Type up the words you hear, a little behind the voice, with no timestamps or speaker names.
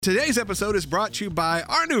Today's episode is brought to you by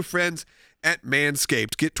our new friends at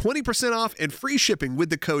Manscaped. Get 20% off and free shipping with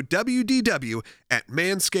the code WDW at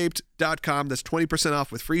manscaped.com. That's 20%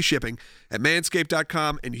 off with free shipping at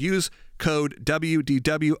manscaped.com and use code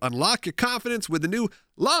WDW. Unlock your confidence with the new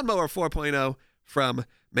Lawnmower 4.0 from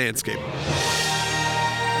Manscaped.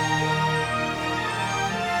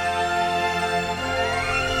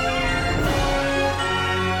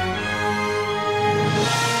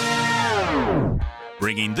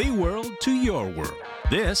 Bringing the world to your world.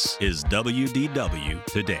 This is WDW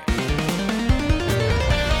Today.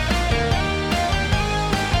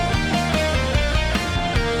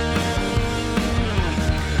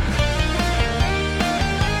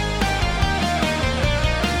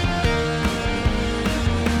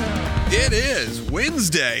 It is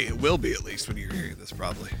Wednesday. It will be, at least when you're hearing this,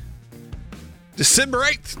 probably. December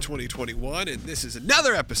 8th, 2021, and this is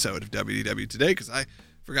another episode of WDW Today because I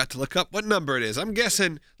forgot to look up what number it is. I'm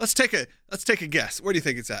guessing. Let's take a guess. Where do you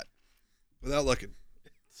think it's at? Without looking.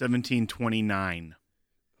 1729.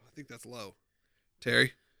 I think that's low.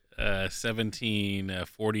 Terry?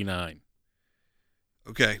 1749.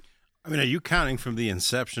 Okay. I mean, are you counting from the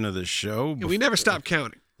inception of the show? Yeah, we never stop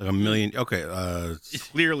counting. Like a million. Okay.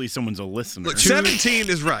 Clearly, someone's a listener. Look, 17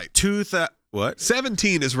 is right. What?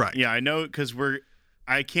 17 is right. Yeah, I know, because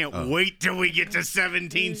I can't wait till we get to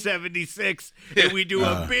 1776 and we do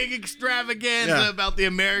a big extravaganza about the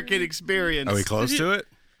American experience. Are we close to it?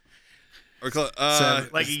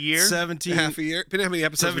 Like a year? 17. Half a year. Depending on how many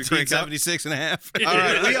episodes we crank up. 76 and a half. All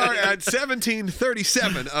right, we are at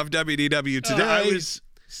 1737 of WDW Today. I was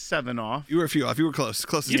 7 off. You were a few off. You were close.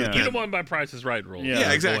 Closest to You 10. don't won by Price is Right rule.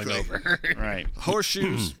 Yeah, exactly. Over. Right.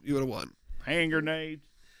 Horseshoes, you would have won. Hand grenades.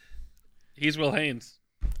 He's Will Haynes.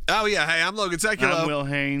 Oh, yeah. Hey, I'm Logan Seculo. I'm Will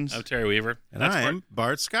Haynes. I'm Terry Weaver. And I am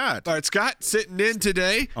Bart Scott Bart Scott sitting in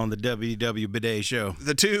today. on the WDW Bidet Show.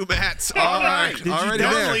 The two Matts are already there.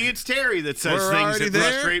 Normally, it's Terry that says We're things already that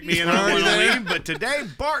there. frustrate me and We're I want already to there. leave, but today,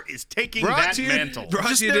 Bart is taking Brought that to you, mantle. brought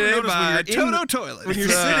Just to you never today noticed when by you're in Toto the- Toilets. when you're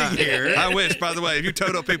sitting here. I wish, by the way, if you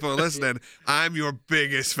Toto people are listening, I'm your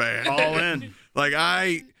biggest fan. All in. Like,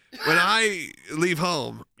 when I leave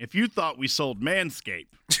home, If you thought we sold Manscaped,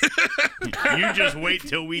 you just wait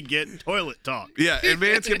till we get toilet talk. yeah, and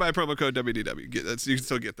Manscaped by promo code WDW. You can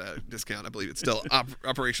still get that discount. I believe it's still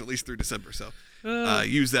operational at least through December. So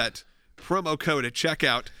use that promo code at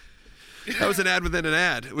checkout. That was an ad within an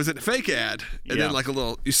ad. It was a fake ad, and Yeah. then like a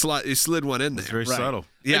little you slid one in there. It's very Right. subtle.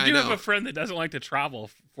 Yeah, I do know. have a friend that doesn't like to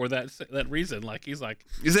travel for that reason. Like, he's like,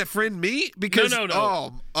 Is that friend me? Because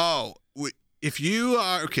No. if you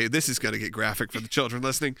are okay, this is going to get graphic for the children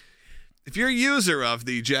listening. If you're a user of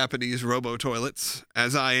the Japanese robo toilets,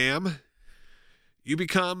 as I am, you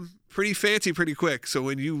become pretty fancy pretty quick. So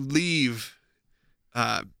when you leave,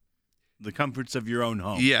 The comforts of your own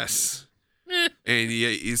home. yes, and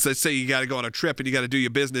let's say you got to go on a trip and you got to do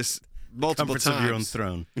your business multiple Comforts times. of your own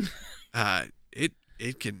throne.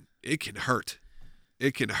 It can hurt.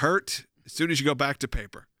 It can hurt as soon as you go back to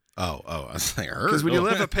paper. Oh, I was like, Because when you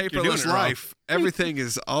live a You're doing paperless it wrong. life, everything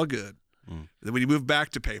is all good. And then when you move back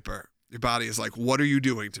to paper, your body is like, what are you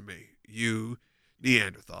doing to me? You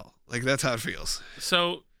Neanderthal. Like, that's how it feels.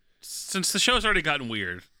 so since the show's already gotten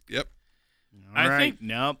weird, Yep. All I right. think-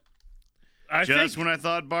 Nope. I Just think when I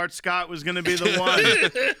thought Bart Scott was going to be the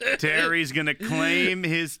one, Terry's going to claim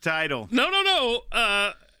his title. no.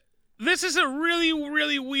 This is a really,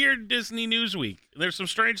 really weird Disney news week. There's some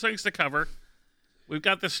strange things to cover. We've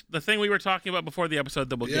got the thing we were talking about before the episode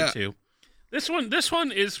that we'll get to. This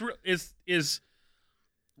one is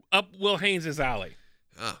up Will Haynes' alley.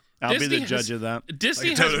 I'll be Disney the judge has- of that. Disney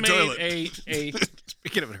Like a has Toto made a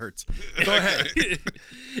Speaking of it hurts. Go ahead.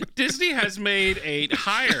 Disney has made a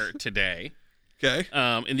hire today Okay.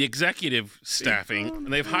 in the executive staffing,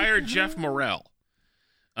 and they've hired Jeff Morrell.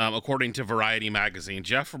 According to Variety magazine,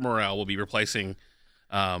 Jeff Morrell will be replacing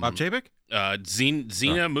Bob Chapek?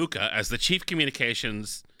 Zena Muka as the chief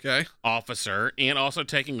communications Okay. officer, and also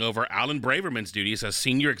taking over Alan Braverman's duties as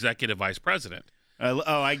senior executive vice president.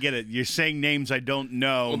 I get it. You're saying names I don't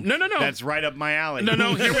know. No. That's right up my alley.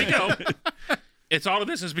 No, here we go. It's all of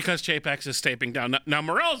this is because Chapek is stepping down. Now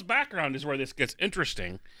Morrell's background is where this gets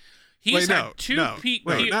interesting. He's had Wait, two not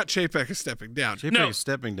Chapek is stepping down. Chapek No. is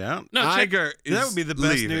stepping down. No, Chap- Iger is That would be the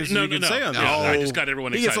best leaving. news No, you could say on no. this. I just got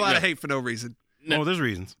everyone He excited. gets a lot of Yeah. hate for no reason. Oh, there's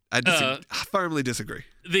reasons. I firmly disagree.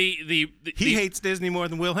 The He hates Disney more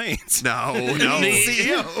than Will Haynes. No.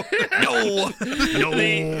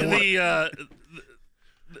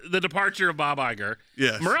 the departure of Bob Iger.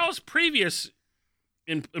 Yes. Morrell's previous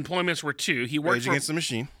employments were two. He worked Rage for Against the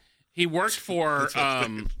Machine. he worked for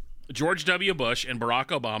George W. Bush and Barack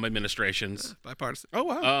Obama administrations. Bipartisan. Oh,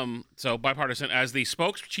 wow. So bipartisan as the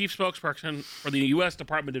chief spokesperson for the U.S.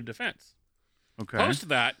 Department of Defense. Okay. Post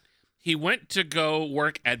that, he went to go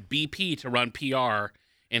work at BP to run PR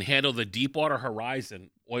and handle the Deepwater Horizon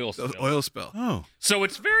oil spill. Oil spill. Oh. So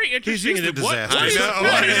it's very interesting. used to that what disasters.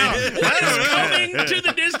 is coming to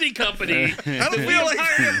the Disney company? I don't feel like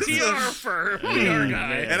PR for PR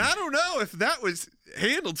guy. And I don't know if that was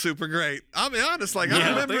handled super great. I'll be honest. Like, I Yeah, I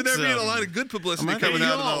remember think there so. being a lot of good publicity I might coming think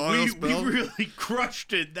out of the oil spill. We really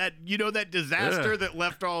crushed it. That that disaster that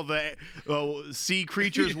left all the sea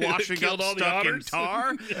creatures washing Killed up all the stuck in otters.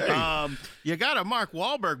 tar. You got a Mark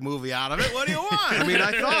Wahlberg movie out of it. What do you want? I mean,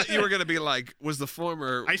 I thought you were going to be like, was the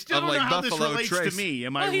former I still of don't like know how Buffalo this relates Trace. to me.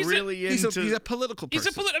 Am Well, I he's a- really He's into? a political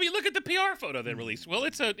person. I mean, look at the PR photo they released. Well,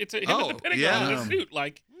 it's him at the Pentagon yeah. in a suit.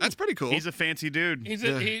 Like That's pretty cool. He's a fancy dude. he's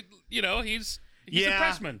a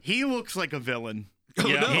pressman. He looks like a villain. Oh,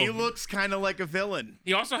 Yeah. no. He looks kind of like a villain.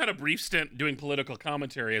 He also had a brief stint doing political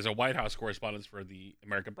commentary as a White House correspondent for the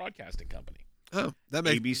American Broadcasting Company. Oh, that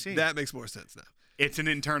makes ABC. That makes more sense now. It's an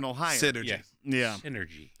internal hire. Synergy. Yes. Yeah.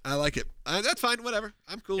 Synergy. I like it. That's fine. Whatever.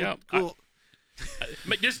 I'm cool. Yeah, Cool.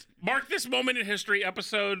 But just mark this moment in history,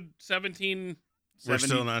 episode 17. We're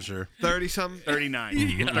still not sure. 30-something.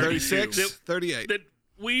 39. 36. 38. That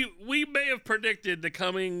we may have predicted the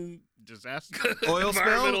coming Disaster. Oil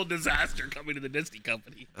environmental spill. disaster coming to the Disney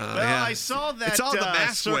company. Well, Yeah. I saw that It's all the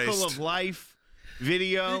mass Circle waste. of Life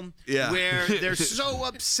video Yeah. where they're so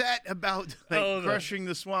upset about crushing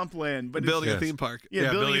the swampland, but Building a Yes. theme park.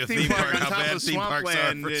 building a theme park on How top bad of theme parks are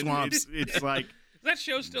swampland, for and swamps. it's like Is that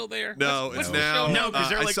show still there? No, What's it's the now- show? no, because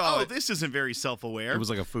they're I like, saw oh, it. this isn't very self-aware. It was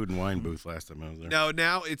like a food and wine booth last time I was there. No,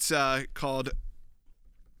 now it's called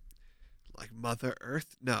like Mother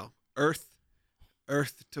Earth. No, Earth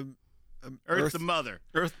to Earth the Mother.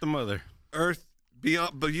 Earth the Mother. Earth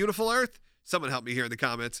beyond beautiful Earth. Someone help me here in the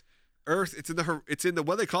comments. Earth. It's in the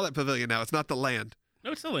what do they call that pavilion now? It's not the land,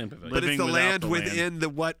 No, it's the land pavilion. but it's Living the without land the within the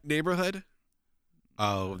what neighborhood?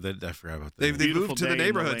 Oh, I forgot about that. They Beautiful moved to the day in the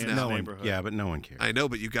neighborhoods land. now. no one, neighborhood. yeah, but no one cares. I know,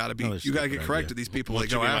 but you got to be. No, it's You got to a get stupid correct idea. to these people Won't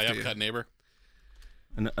that you go be my after you. upcut neighbor?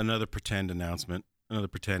 Another pretend announcement. Another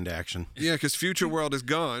pretend action. Yeah, because Future World is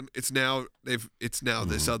gone. It's now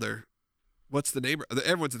this other. What's the neighbor?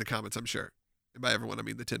 Everyone's in the comments, I'm sure. And by everyone, I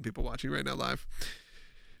mean the 10 people watching right now live.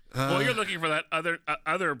 Well, you're looking for that other.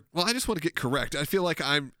 Well, I just want to get correct. I feel like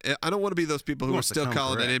I don't want to be those people who Who are wants to still come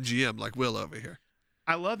calling correct? it MGM like Will over here.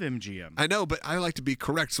 I love MGM. I know, but I like to be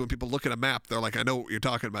correct. So when people look at a map, they're like, I know what you're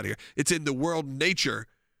talking about here. It's in the World Nature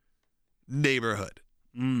neighborhood.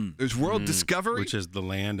 There's World Discovery. Which is the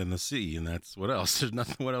land and the sea, and that's what else? There's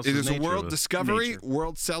nothing. What else? It is is a nature World with? Discovery, Nature.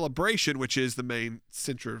 World Celebration, which is the main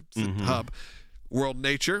center hub. World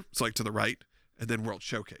Nature, it's like to the right, and then World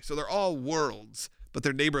Showcase. So they're all worlds, but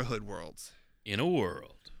they're neighborhood worlds. In a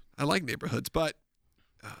world I like neighborhoods, but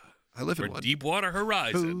I live for in one. Deepwater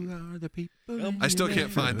Horizon. Who are the people? I still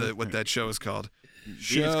can't find what that show is called.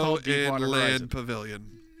 Show called Deepwater Inland Horizon.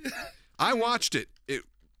 Pavilion. I watched it. It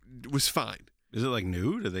was fine. Is it like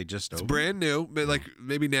new? Did they just It's open? brand new, but like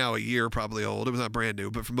maybe now a year probably old. It was not brand new,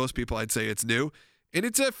 but for most people I'd say it's new. And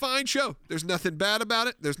it's a fine show. There's nothing bad about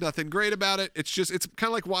it. There's nothing great about it. It's kind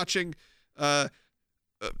of like watching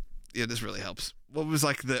yeah, this really helps. What was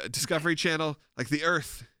like the Discovery Channel, like the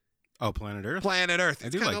Earth, Oh, Planet Earth. Planet Earth. I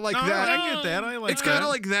It's do kind of like No, that. I get that. I like It's that. kind of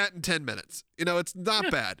like that in 10 minutes. It's not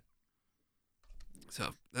bad.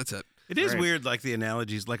 So that's it. It is Right. weird, like the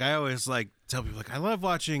analogies. Like I always tell people, I love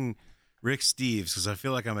watching Rick Steves because I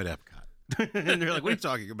feel like I'm at Epcot, and they're like, "What are you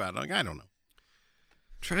talking about?" I'm like, I don't know.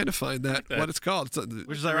 Trying to find that what it's called. It's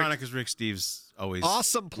Which is ironic because Rick Steves always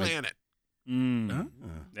Awesome Planet. Huh?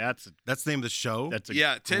 That's That's the name of the show. that's a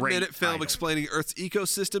 10-minute film title. explaining Earth's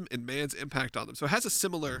ecosystem and man's impact on them. So it has a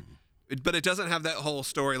similar, but it doesn't have that whole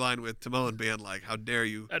storyline with Timon being like, "How dare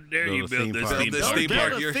you How dare Build you a build theme this park. theme Build this park? theme Build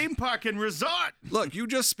park. a You're- theme park and resort. look? You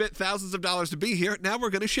just spent thousands of dollars to be here. Now we're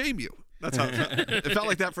going to shame you." That's how it felt. It felt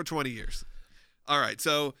like that for 20 years. All right,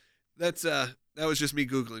 so that was just me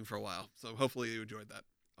googling for a while. So hopefully you enjoyed that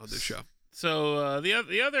on this show. So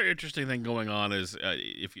the other interesting thing going on is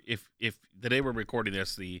if the day we're recording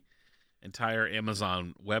this, the entire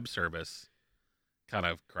Amazon web service kind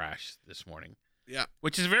of crashed this morning. Yeah.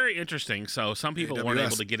 Which is very interesting. So some people weren't AWS.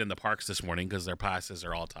 able to get in the parks this morning because their passes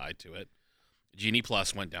are all tied to it. Genie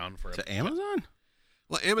Plus went down for to Amazon.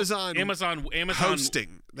 Well, Amazon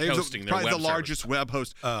hosting. They have hosting, their probably the web largest web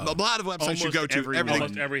host. Oh. A lot of websites you go to,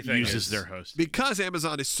 Almost everything uses is- their host. because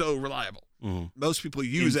Amazon is so reliable. Mhm. Most people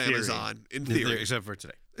use theory. Amazon in theory, Except for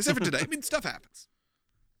today. except for today. I mean, stuff happens.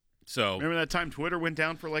 So Remember that time Twitter went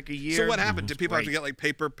down for like a year? So what happened? Did people have to Great. get like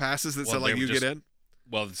paper passes that Well, said like they you just- get in?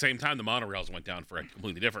 Well, at the same time, the monorails went down for a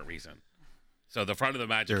completely different reason. So the front of the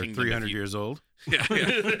Magic They're Kingdom, 300 years old. Yeah.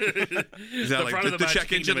 Is that the like front of the check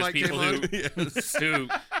Magic engine Kingdom light is people came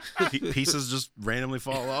on? who Pieces just randomly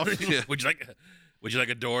fall off. Yeah. would you like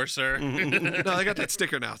a door, sir? No, they got that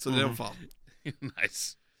sticker now, so they don't fall.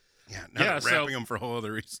 Nice. Yeah, now Yeah, they're wrapping them for a whole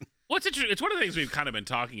other reason. What's interesting? It's one of the things we've kind of been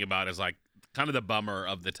talking about is like kind of the bummer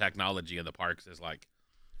of the technology in the parks is like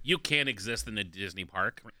you can't exist in a Disney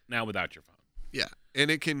park now without your phone. Yeah, and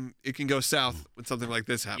it can go south when something like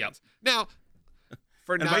this happens. Yep. Now,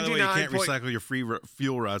 for And by the way, you 99 can't recycle your free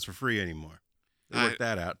fuel rods for free anymore. They worked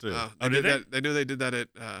that out too. they did did that. They knew they did that at.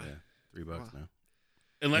 Yeah, $3 now.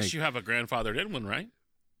 Unless you have a grandfathered in one, right?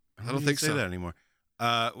 I don't think say so. that anymore. You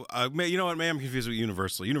know what? Maybe I'm confused with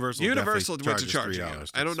Universal. Universal went definitely to charge charges you.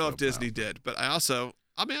 $3 I don't know if to Disney go. did, but I'll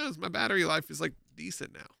be honest, my battery life is like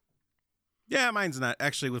decent now. Yeah, mine's not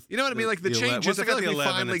actually with. You know what I mean? Like the changes. Once I feel got like the we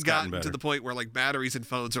 11, finally it's gotten better. to the point where like batteries and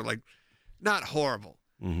phones are like not horrible.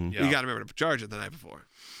 Mhm. Yeah. You got to remember to charge it the night before.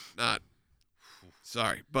 Not.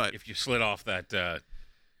 Sorry, but If you slid off that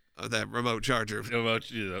that remote charger,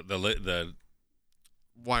 the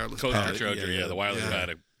wireless coaster pad. charger, yeah, the wireless yeah.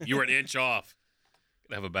 pad, you were an inch off.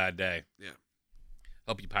 Gonna have a bad day. Yeah.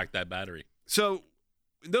 Hope you pack that battery. So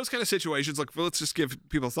in those kind of situations, like let's just give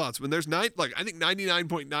people thoughts. When there's I think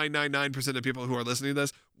 99.999% of people who are listening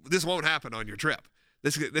to this won't happen on your trip.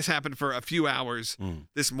 This happened for a few hours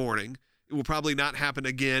this morning. It will probably not happen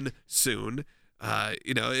again soon. A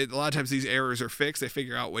lot of times these errors are fixed. They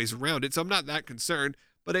figure out ways around it. So I'm not that concerned,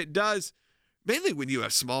 but it does, mainly when you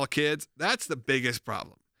have small kids, that's the biggest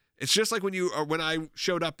problem. It's just like when I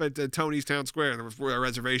showed up at Tony's Town Square and there was a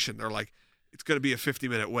reservation, they're like, it's going to be a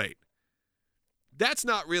 50-minute wait. That's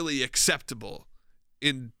not really acceptable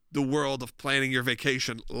in the world of planning your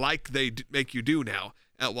vacation like they make you do now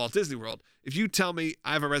at Walt Disney World. If you tell me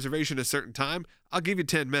I have a reservation at a certain time, I'll give you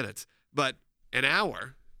 10 minutes, but an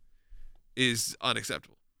hour is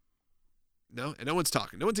unacceptable. No, and no one's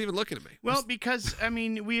talking. No one's even looking at me. Well, because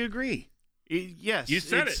we agree. Yes, You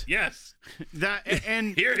said it. Yes. That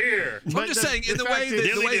and Here, here. I'm just saying, in the fact way is-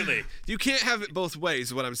 that Dilly-dilly. you can't have it both ways.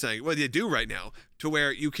 Is what I'm saying. Well, you do right now, to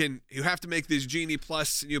where you have to make this Genie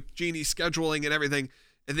Plus, Genie scheduling and everything,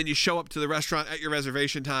 and then you show up to the restaurant at your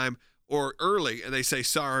reservation time or early, and they say,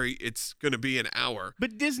 sorry, it's going to be an hour.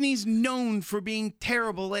 But Disney's known for being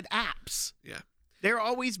terrible at apps. Yeah, They're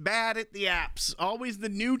always bad at the apps. Always the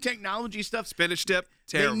new technology stuff. spinach dip,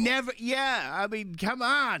 terrible. They never. Yeah, I mean, come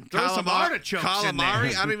on, throw some artichokes in there. calamari.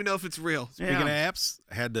 I don't even know if it's real. Speaking of apps,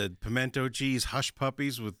 I had the pimento cheese hush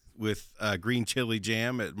puppies with green chili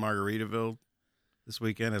jam at Margaritaville this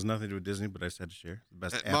weekend. Has nothing to do with Disney, but I just had to share. The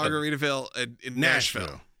best At app Margaritaville in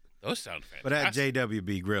Nashville. Those sound But at fantastic.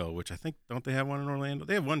 JWB Grill, which I think, don't they have one in Orlando?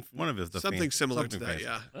 They have one of the Something similar to that, fancy.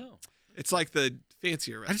 yeah. Oh. It's like the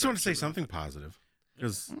fancier I just want to say restaurants. something positive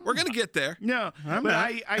because We're going to get there. No, I'm but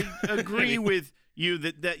not. I agree with you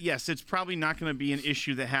that yes, it's probably not going to be an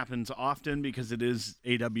issue that happens often because it is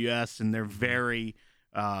AWS and they're very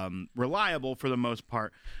reliable for the most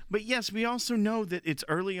part. But yes, we also know that it's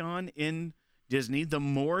early on in Disney. The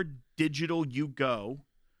more digital you go,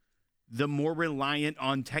 the more reliant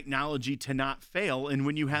on technology to not fail. And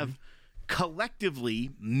when you have collectively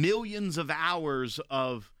millions of hours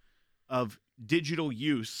of digital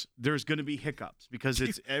use, there's going to be hiccups because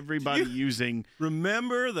it's everybody using.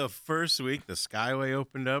 remember the first week the Skyway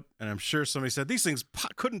opened up, and I'm sure somebody said these things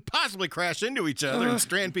couldn't possibly crash into each other and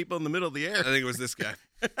strand people in the middle of the I air think it was this guy.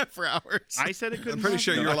 for hours. I said it couldn't. I'm pretty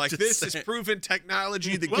sure you happen. were like, just this is saying. proven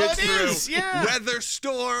technology that Well, gets it through is, yeah. weather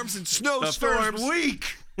storms and the snowstorms. first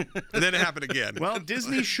week. And then it happened again. Well,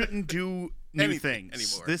 Disney shouldn't do new Anything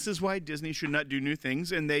things anymore. This is why Disney should not do new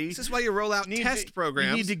things, and they this is why you roll out need test to,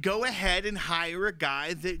 programs. You need to go ahead and hire a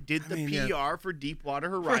guy that did the mean, PR for Deepwater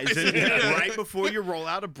Horizon right before you roll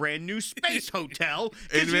out a brand new space hotel,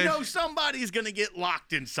 because you Amen. know somebody's going to get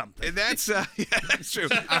locked in something. and that's yeah, that's true.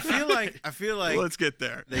 I feel like Let's get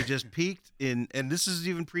there. they just peaked in, and this is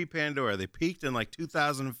even pre-Pandora. They peaked in like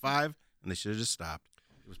 2005, and they should have just stopped.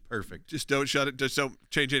 It was perfect. Just don't shut it. Just don't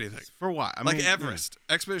change anything. For a while. I Like mean, Everest.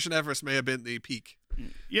 Expedition Everest may have been the peak.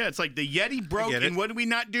 Yeah, it's like the Yeti broke, get it. and what did we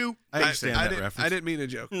not do? I understand I that didn't, reference. I didn't mean a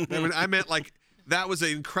joke. I meant like that was an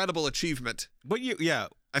incredible achievement. But yeah.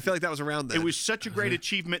 I feel like that was around then. It was such a great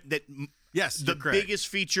achievement that Yes, the you're correct. biggest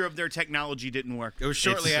feature of their technology didn't work. It was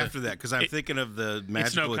shortly It's, after that because I'm thinking of the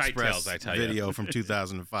Magical no kite Express tails, I tell you. video from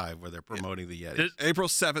 2005 where they're promoting the Yeti. Does, April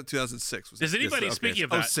 7th, 2006. Was does it? anybody, Okay, speaking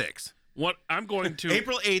of so that, 06. what I'm going to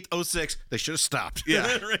April 8th, 06. They should have stopped. Yeah.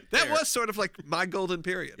 Right That there. was sort of like my golden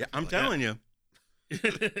period. Yeah, I'm telling you.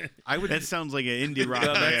 I would. That sounds like an indie rock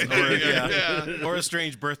Yeah, that's- band. or, or a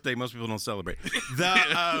strange birthday. Most people don't celebrate.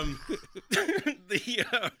 The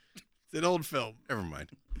It's an old film. never mind.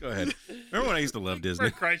 Go ahead. Remember when I used to love Disney?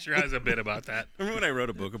 Bert Kreischer has a bit about that. Remember when I wrote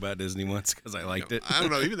a book about Disney once because I liked it? I don't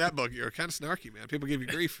know. Even that book, you're kind of snarky, man. People give you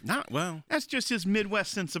grief. Not well. That's just his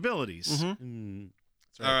Midwest sensibilities. Mm-hmm.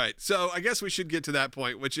 All right. So I guess we should get to that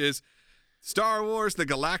point, which is Star Wars, the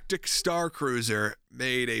Galactic Star Cruiser,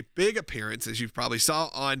 made a big appearance, as you probably saw,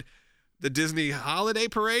 on the Disney Holiday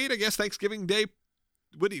Parade, I guess Thanksgiving Day.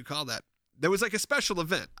 What do you call that? There was like a special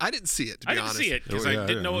event. I didn't see it, to be I didn't honest. see it because Yeah, I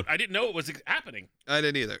didn't yeah. know. I didn't know it was happening. I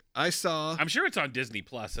didn't either. I saw. I'm sure it's on Disney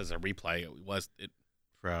Plus as a replay. It was.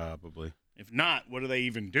 Probably. If not, what are they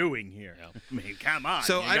even doing here? I mean, come on.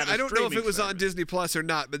 So You got a I don't know if streaming it was on service. Disney Plus or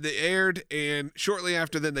not, but they aired, and shortly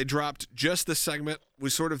after then they dropped just the segment.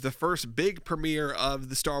 Was sort of the first big premiere of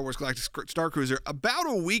the Star Wars Galactic Star Cruiser. About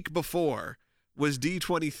a week before was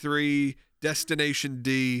D23 Destination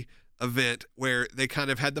D event, where they kind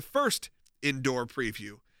of had the first indoor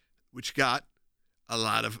preview, which got a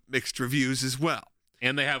lot of mixed reviews as well.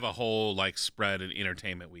 And they have a whole like spread in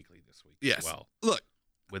Entertainment Weekly this week. Yes. As well, Look,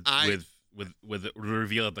 with I- with the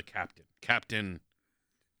reveal of the Captain. Kaveen?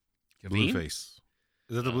 Blueface.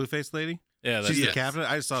 Is that the Blueface lady? Yeah, that's She's Yes. the captain.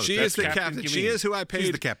 I saw. she that. is the Captain captain. She Kaveen. is who I She's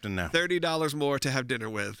paid the captain now. $30 more to have dinner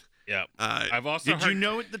with. yeah. Uh, I've also Did heard, you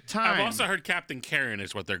know at the time? I've also heard Captain Karen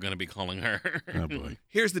is what they're going to be calling her. Oh boy.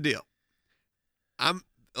 Here's the deal. I'm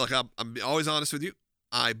always honest with you.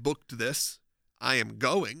 I booked this. I am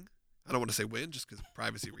going. I don't want to say when, just because of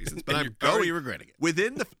privacy reasons, but And I'm you're already going. regretting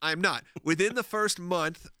it. I'm not. Within the first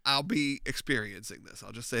month, I'll be experiencing this.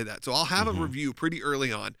 I'll just say that. So I'll have a review pretty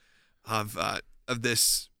early on of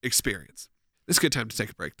this experience. This is a good time to take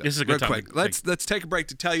a break, though. This is a good Real time quick. to Let's take a break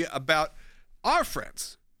to tell you about our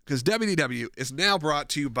friends, because WDW is now brought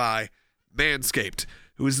to you by Manscaped,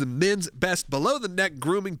 who is the men's best below-the-neck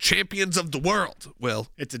grooming champions of the world. Well,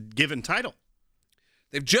 It's a given title.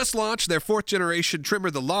 they've just launched their fourth-generation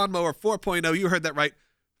trimmer, the Lawnmower 4.0. You heard that right,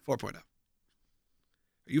 4.0. Are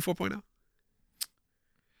you 4.0?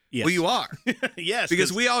 Yes. Well, you are, Yes.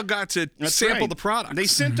 because we all got to That's sample right. the product. They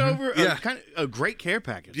sent over Yeah. a great care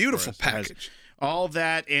package. Beautiful for us. It has package. All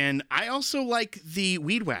that, and I also like the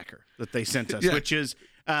weed whacker that they sent us, Yeah. which is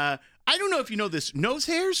I don't know if you know this. Nose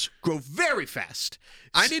hairs grow very fast.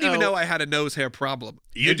 I didn't even So- know I had a nose hair problem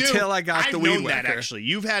You do. until I got I've the weed known that whacker. actually.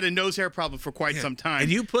 You've had a nose hair problem for quite some time.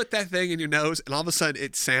 And you put that thing in your nose, and all of a sudden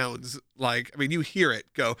it sounds like, I mean, you hear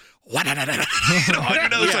it go, on your nose.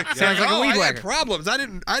 Yeah. Like, Sounds like a oh, weed I whacker. had problems. I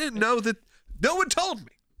didn't know that. No one told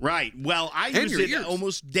me. Right. Well, I And use your it ears.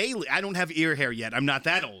 almost daily. I don't have ear hair yet. I'm not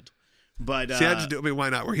that old. But See, I just do. I mean, why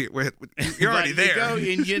not? We're here. You're already but there.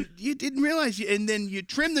 You go and you didn't realize, and then you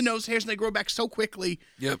trim the nose hairs and they grow back so quickly.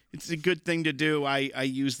 Yep. It's a good thing to do. I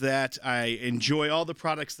use that. I enjoy all the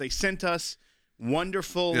products they sent us.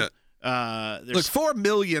 Wonderful. Yeah. There's Look, 4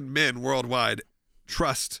 million men worldwide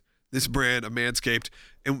trust this brand of Manscaped,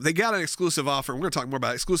 and they got an exclusive offer. We're going to talk more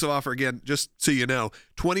about it. Exclusive offer again, just so you know,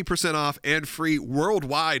 20% off and free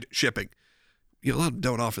worldwide shipping. You know, a lot of them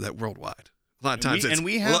don't offer that worldwide. A lot of times And it's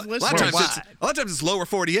we have a lot of times listeners. it's a lot of times it's lower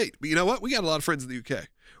 48. But you know what? We got a lot of friends in the UK.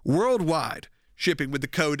 Worldwide shipping with the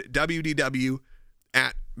code WDW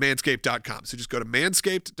at manscaped.com. So just go to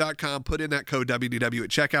manscaped.com, put in that code WDW at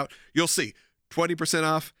checkout. You'll see 20%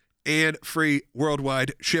 off and free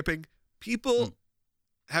worldwide shipping. People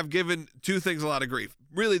have given two things a lot of grief.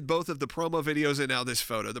 Really, both of the promo videos and now this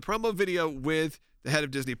photo. The promo video with the head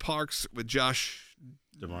of Disney Parks, with Josh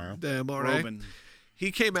Tomorrow. Damore. Robin.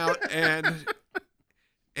 He came out and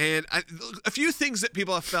a few things that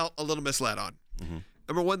people have felt a little misled on.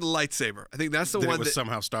 Number one, the lightsaber. I think that's the That one it was that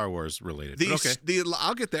somehow Star Wars related. the, But okay.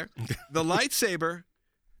 I'll get there. The lightsaber,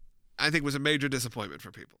 I think, was a major disappointment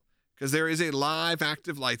for people because there is a live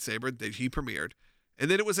active lightsaber that he premiered, and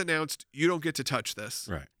then it was announced you don't get to touch this.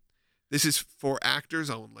 Right. This is for actors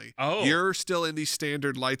only. Oh. You're still in the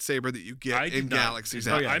standard lightsaber that you get I in did not- Galaxy's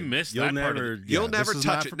Oh, Edge. yeah. I missed You'll that part of never. it. You'll yeah, never this is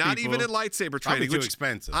touch it, for not people. even in lightsaber Probably training. too which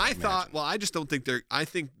expensive. I imagine. thought, well, I just don't think they're. I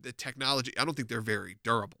think the technology. I don't think they're very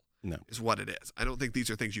durable. No. Is what it is. I don't think these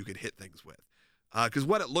are things you could hit things with, because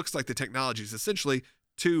what it looks like the technology is essentially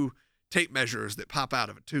two tape measures that pop out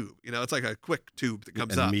of a tube. You know, it's like a quick tube that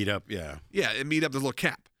comes and up. meet up. Yeah. Yeah, and meet up the little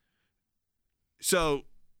cap. So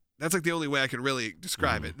that's like the only way I can really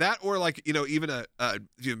describe it. That or like, you know, even a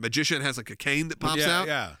magician has like a cane that pops yeah, out.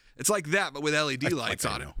 Yeah. It's like that, but with LED lights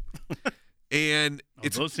I on know. it. And Oh,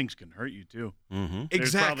 it's those things can hurt you too. Mm-hmm. There's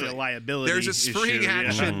exactly probably a liability. there's a spring issue, yeah.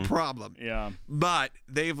 action problem. Yeah. But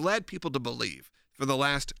they've led people to believe for the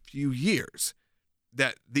last few years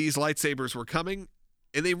that these lightsabers were coming,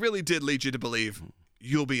 and they really did lead you to believe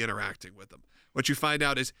you'll be interacting with them. What you find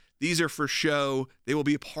out is these are for show. They will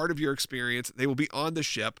be a part of your experience. They will be on the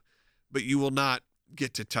ship, but you will not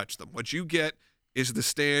get to touch them. What you get is the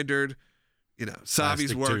standard,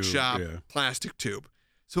 Savi's Plastic workshop tube, yeah. plastic tube.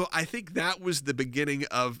 So I think that was the beginning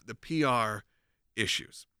of the PR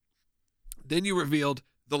issues. Then you revealed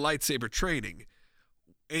the lightsaber training,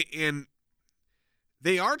 and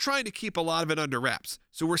they are trying to keep a lot of it under wraps.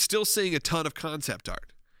 So we're still seeing a ton of concept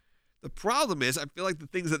art. The problem is I feel like the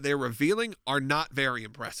things that they're revealing are not very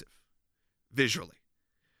impressive visually.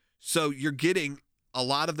 So you're getting a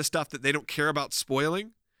lot of the stuff that they don't care about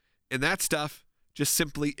spoiling, and that stuff just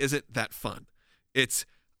simply isn't that fun. It's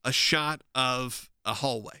a shot of a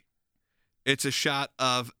hallway. It's a shot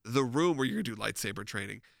of the room where you're going to do lightsaber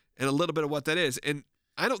training and a little bit of what that is. And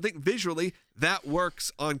I don't think visually that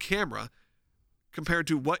works on camera compared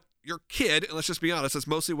to what your kid, and let's just be honest, that's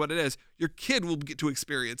mostly what it is, your kid will get to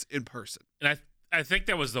experience in person. And I think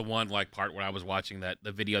that was the one part when I was watching the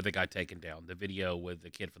video that got taken down, the video with the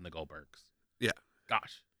kid from the Goldbergs. Yeah.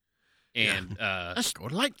 Gosh. And Let's go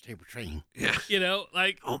to lightsaber training. Yeah. oh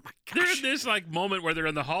my gosh. They're in this moment where they're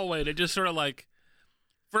in the hallway and it just sort of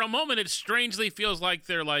for a moment it strangely feels like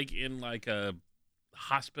they're in a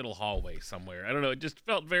hospital hallway somewhere. I don't know, it just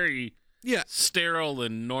felt very sterile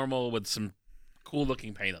and normal with some cool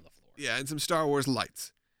looking paint on the floor. Yeah, and some Star Wars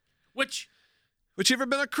lights. Which you ever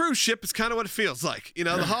been on a cruise ship? It's kind of what it feels like.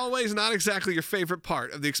 The hallway is not exactly your favorite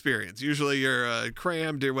part of the experience. Usually you're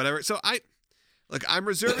crammed or whatever. So I'm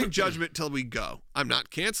reserving judgment till we go. I'm not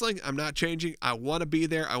canceling. I'm not changing. I want to be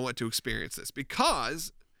there. I want to experience this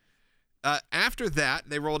because after that,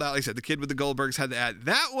 they rolled out, like I said, the kid with the Goldbergs had the ad.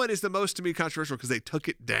 That one is the most, to me, controversial because they took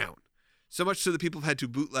it down. So much so that people have had to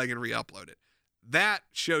bootleg and re-upload it. That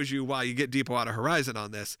shows you why you get Deepwater Horizon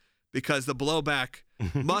on this, because the blowback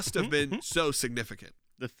must have been so significant.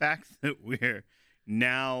 The fact that we're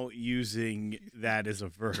now using that as a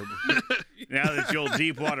verb, now that you'll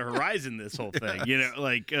Deepwater Horizon this whole thing,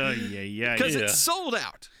 Because it's sold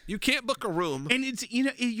out. You can't book a room. And it's,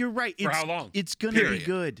 you're right. For how long? It's going to be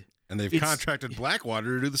good. And they've contracted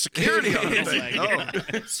Blackwater to do the security on it.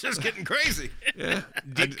 It's just getting crazy. Yeah.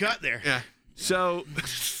 Deep cut there. Yeah. So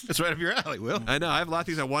That's right up your alley, Will. I know I have a lot of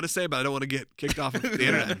things I want to say, but I don't want to get kicked off of the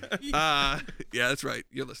internet. Yeah, that's right.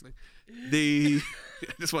 You're listening. I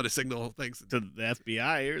just want to signal things To the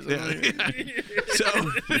FBI or something. Yeah. So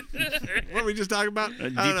what were we just talking about?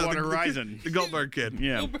 Deepwater Horizon. The Goldberg kid.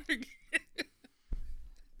 Yeah.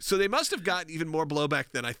 So they must have gotten even more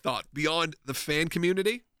blowback than I thought, beyond the fan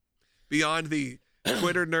community, beyond the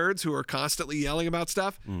Twitter nerds who are constantly yelling about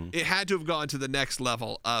stuff. It had to have gone to the next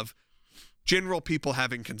level of general people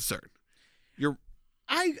having concern.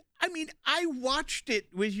 I mean, I watched it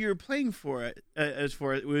when you were playing for it. It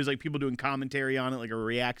was like people doing commentary on it, like a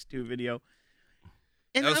reacts to video.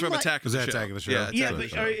 And That was I'm from like, Attack of Was the that Show. Attack of the Show? Yeah, Yeah, Attack of but the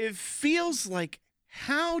Show. it feels like,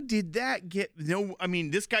 how did that get? No, I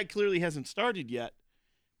mean, this guy clearly hasn't started yet,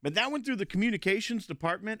 but that went through the communications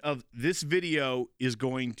department of this video is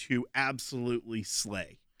going to absolutely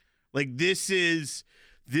slay. Like this is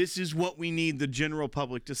what we need the general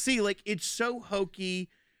public to see. Like it's so hokey,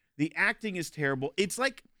 the acting is terrible. It's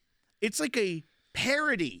like a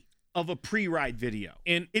parody of a pre-ride video,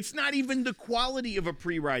 And it's not even the quality of a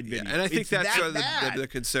pre-ride Yeah, video. and I think It's that's that sort of bad. the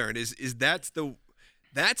concern is that's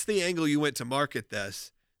the angle you went to market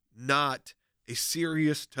this, not a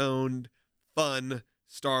serious toned, fun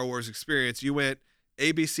Star Wars experience. You went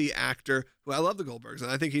ABC actor, who I love the Goldbergs, and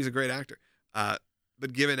I think he's a great actor,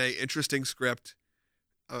 but given a interesting script,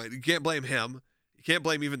 you can't blame him. You can't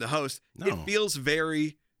blame even the host. No. It feels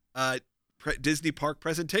very Disney park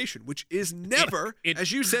presentation, which is never,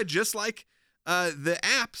 as you said, just like the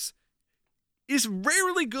apps, is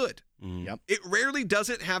rarely good. Yep. It rarely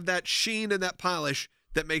doesn't have that sheen and that polish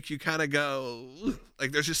that make you kind of go, "Ugh,"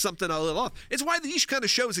 like there's just something a little off. It's why these kind of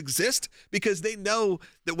shows exist, because they know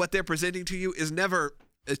that what they're presenting to you is never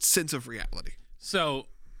a sense of reality. so,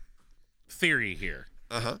 theory here.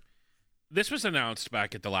 Uh-huh. This was announced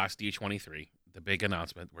back at the last D23, the big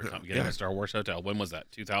announcement. We're getting Yeah. a Star Wars hotel. When was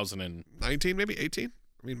that? 2000 and 19, maybe 18?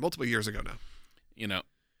 I mean, multiple years ago now.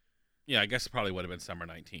 Yeah, I guess it probably would have been summer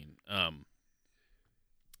 19.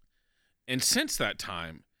 And since that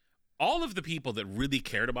time, all of the people that really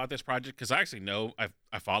cared about this project, because I actually know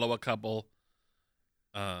I follow a couple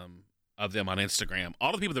of them on Instagram.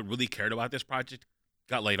 All the people that really cared about this project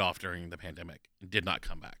got laid off during the pandemic and did not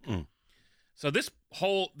come back. So this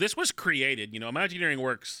was created. Imagineering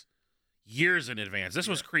works years in advance. This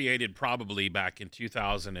was created probably back in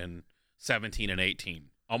 2017 and 18,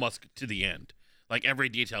 almost to the end. Like every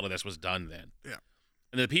detail of this was done then. Yeah.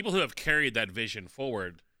 And the people who have carried that vision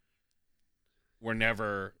forward were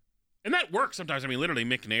never, and that works sometimes. I mean, literally,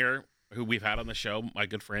 Mick Nair, who we've had on the show, my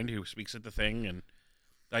good friend who speaks at the thing, and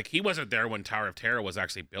like he wasn't there when Tower of Terror was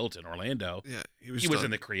actually built in Orlando. Yeah, he was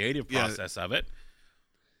in the creative process of it,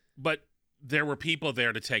 but there were people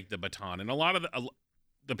there to take the baton, and a lot of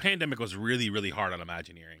the pandemic was really, really hard on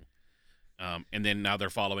Imagineering, and then now they're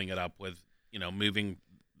following it up with moving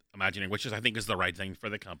Imagineering, which I think is the right thing for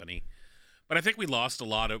the company. But I think we lost a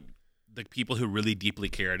lot of the people who really deeply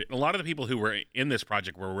cared. And a lot of the people who were in this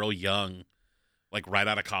project were real young, like right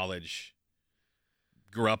out of college,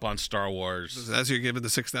 grew up on Star Wars. As you're giving the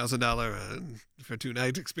 $6,000 for 2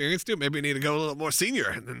 nights experience to, maybe you need to go a little more senior.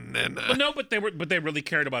 And But no, but they really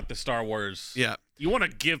cared about the Star Wars. Yeah, you want to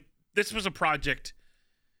give. This was a project.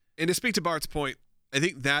 And to speak to Bart's point, I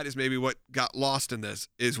think that is maybe what got lost in this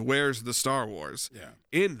is where's the Star Wars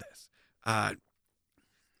in this.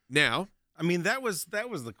 Now, I mean, that was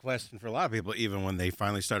the question for a lot of people, even when they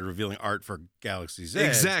finally started revealing art for Galaxy's Edge.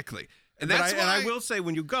 Exactly. And that's and I will say,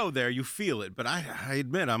 when you go there, you feel it. But I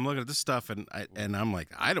admit, I'm looking at this stuff, and I'm like,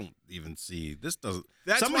 I don't even see this. Doesn't.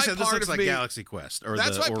 Somebody said this looks like Galaxy Quest, or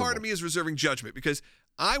that's why Orville. part of me is reserving judgment, because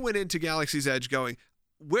I went into Galaxy's Edge going,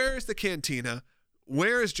 where is the cantina?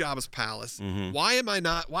 Where is Jabba's palace? Mm-hmm. Why am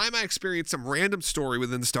I experiencing some random story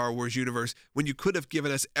within the Star Wars universe when you could have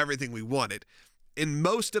given us everything we wanted? And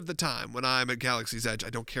most of the time when I'm at Galaxy's Edge, I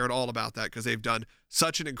don't care at all about that because they've done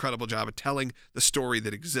such an incredible job of telling the story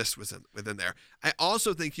that exists within there. I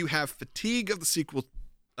also think you have fatigue of the sequel,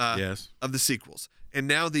 of the sequels, and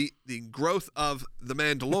now the growth of The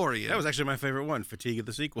Mandalorian. That was actually my favorite one, Fatigue of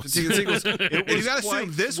the Sequels. Fatigue of the sequels. And you got to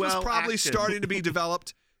assume this was well probably acted. starting to be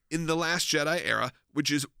developed in the Last Jedi era,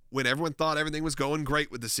 which is when everyone thought everything was going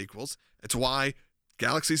great with the sequels. It's why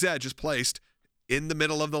Galaxy's Edge is placed in the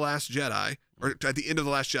middle of The Last Jedi, or at the end of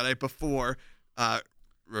The Last Jedi before,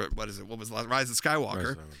 what is it? What was the last? Rise of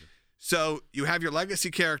Skywalker. So you have your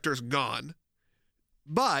legacy characters gone,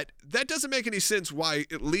 but that doesn't make any sense why,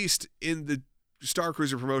 at least in the Star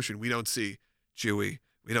Cruiser promotion, we don't see Chewie,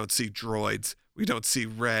 we don't see droids, we don't see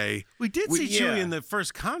Rey. We did see Chewie in the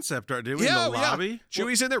first concept art, did we? In the lobby?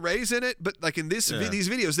 Chewie's in there, Rey's in it, but like in these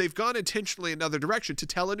videos, they've gone intentionally another direction to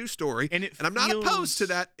tell a new story, and I'm not opposed to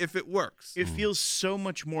that if it works. It feels so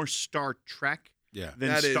much more Star Trek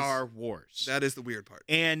than Star Wars. That is the weird part.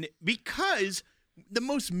 And because the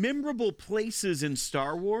most memorable places in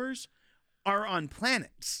Star Wars are on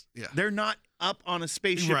planets. Yeah. They're not up on a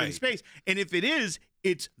spaceship in space. And if it is,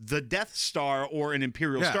 it's the Death Star or an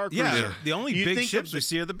Imperial Star Cruiser. Yeah. The only big ships we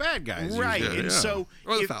see are the bad guys. Right. Usually. And so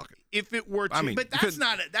or the Falcon. If it were to, but that's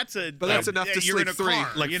not that's enough to you're sleep in a three, car,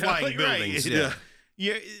 like flying buildings. Right.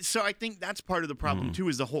 Yeah. So I think that's part of the problem too,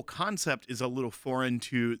 is the whole concept is a little foreign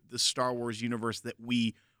to the Star Wars universe that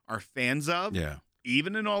we are fans of. Yeah.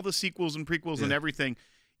 Even in all the sequels and prequels and everything,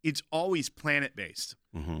 it's always planet based.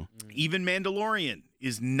 Mm-hmm. Even Mandalorian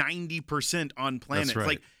is 90% on planets. That's right.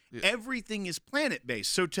 Like everything is planet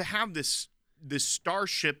based. So to have this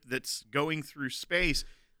starship that's going through space,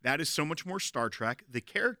 that is so much more Star Trek. The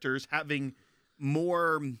characters having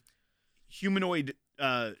more humanoid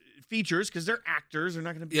features because they're actors. They're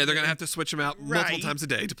not going to be. Yeah, they're going to have to switch them out multiple times a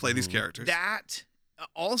day to play these characters. That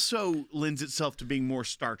also lends itself to being more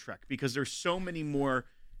Star Trek because there's so many more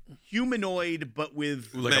humanoid, but with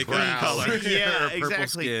like a brown color, yeah, or purple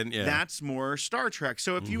exactly. skin. Yeah. That's more Star Trek.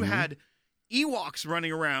 So if you had Ewoks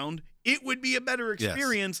running around, it would be a better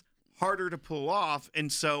experience, harder to pull off.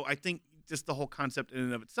 And so I think just the whole concept in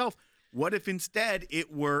and of itself. What if instead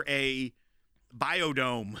it were a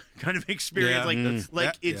biodome kind of experience,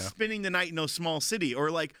 it's spending the night in a small city, or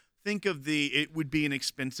like think of it would be an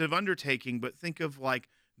expensive undertaking, but think of like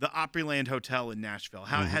the Opryland Hotel in Nashville.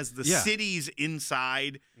 How it has the cities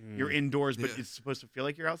inside, you're indoors, but it's supposed to feel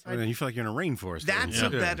like you're outside. And then you feel like you're in a rainforest. That's a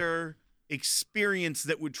better experience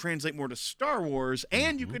that would translate more to Star Wars,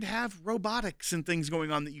 and you could have robotics and things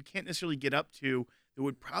going on that you can't necessarily get up to that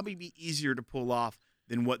would probably be easier to pull off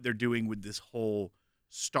than what they're doing with this whole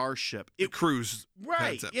starship. Cruise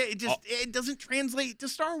concept. Yeah, it doesn't translate to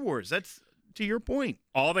Star Wars. That's to your point.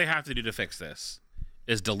 All they have to do to fix this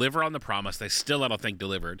is deliver on the promise they still, I don't think,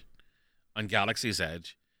 delivered on Galaxy's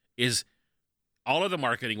Edge. Is all of the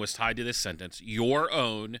marketing was tied to this sentence: your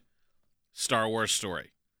own Star Wars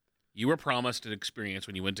story. You were promised an experience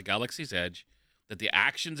when you went to Galaxy's Edge that the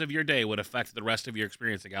actions of your day would affect the rest of your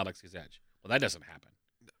experience at Galaxy's Edge. Well, that doesn't happen.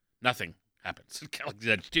 Nothing happens at Galaxy's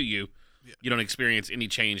Edge to you. Yeah. You don't experience any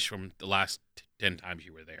change from the last 10 times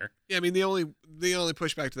you were there. Yeah, I mean, the only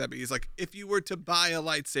pushback to that is like, if you were to buy a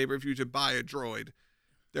lightsaber, if you were to buy a droid,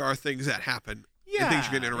 there are things that happen. Yeah, and things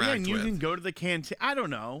you can interact and you with. can go to the canteen. I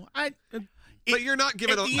don't know. But you're not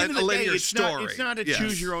given At the end of a the day, linear it's story. It's not a Yes.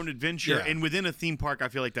 choose your own adventure, Yeah. and within a theme park, I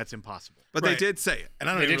feel like that's impossible. But they Right. did say it. And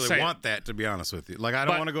I don't They even did really say it. want that, to be honest with you. Like, I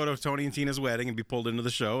don't But- want to go to Tony and Tina's wedding and be pulled into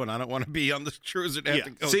the show, and I don't want to be on the cruise and have Yeah. to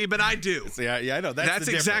go. See, but I do. See, yeah, I know. That's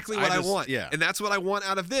the exactly difference. what I just- want. Yeah. And that's what I want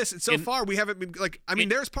out of this. And so And- far, we haven't been like, I mean,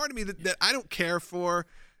 there's part of me that I don't care for.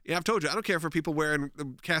 Yeah, I've told you, I don't care for people wearing,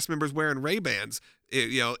 cast members wearing Ray-Bans,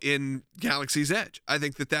 in Galaxy's Edge. I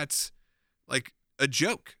think that that's like a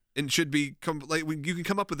joke and should be, you can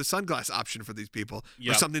come up with a sunglass option for these people or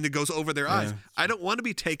Yep. something that goes over their eyes. Yeah. I don't want to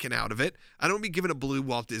be taken out of it. I don't want to be given a blue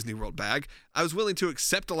Walt Disney World bag. I was willing to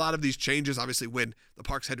accept a lot of these changes, obviously, when the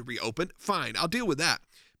parks had to reopen. Fine, I'll deal with that.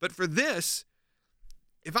 But for this,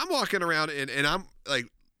 if I'm walking around and I'm like,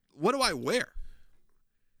 what do I wear?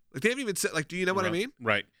 Like, they haven't even said, like, do you know what I mean?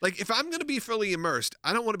 Right. Like, if I'm going to be fully immersed,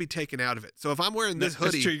 I don't want to be taken out of it. So if I'm wearing this That's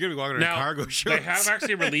hoodie, true. You're gonna be walking around Now, in cargo shorts. they have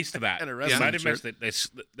actually released that. And a You wrestling might have shirt.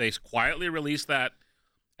 missed it. They quietly released that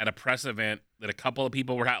at a press event that a couple of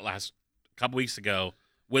people were at a couple weeks ago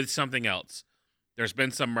with something else. There's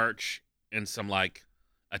been some merch and some like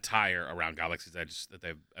attire around Galaxy's Edge that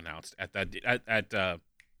they've announced at an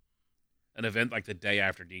event like the day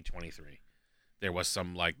after D23. There was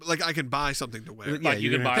some like I can buy something to wear. Yeah, like you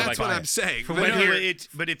you're can gonna buy have That's to like what buy I'm it. saying. For But when But, here-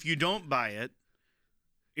 but if you don't buy it,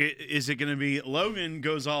 is it going to be Logan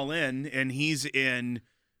goes all in and he's in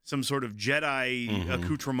some sort of Jedi Mhm.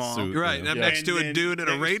 accoutrement? Suit. you're right. And I'm Yeah. next to a And dude in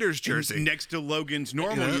a next- Raiders jersey. next to Logan's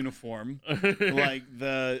normal Yeah. uniform, like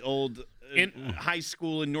the old high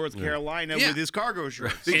school in North Carolina Yeah. with his cargo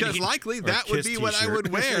shorts. Because he- likely Or that would Kiss be what I would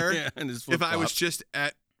t-shirt. wear Yeah, and his if I was flip-flops. just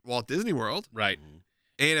at Walt Disney World. right.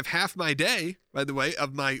 And if half my day, by the way,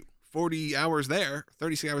 of my 40 hours there,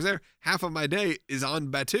 36 hours there, half of my day is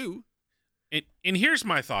on Batuu. And here's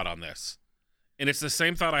my thought on this. And it's the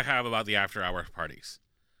same thought I have about the after-hour parties.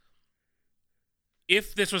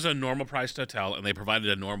 If this was a normal priced hotel and they provided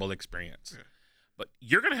a normal experience, but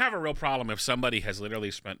you're going to have a real problem if somebody has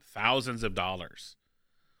literally spent thousands of dollars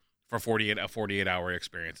for a 48-hour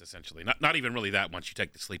experience, essentially. Not even really that once you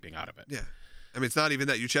take the sleeping out of it. Yeah. I mean, it's not even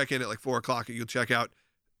that you check in at like 4 o'clock and you'll check out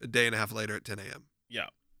a day and a half later at 10 a.m. Yeah.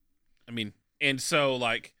 I mean, and so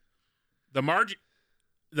like the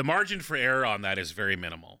margin for error on that is very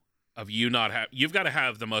minimal. You've got to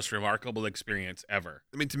have the most remarkable experience ever.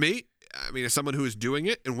 I mean, to me, as someone who is doing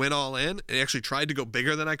it and went all in and actually tried to go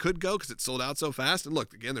bigger than I could go because it sold out so fast. And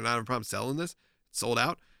look, again, they're not having a problem selling this. It's sold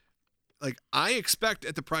out. Like, I expect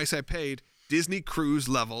at the price I paid, Disney cruise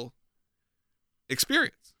level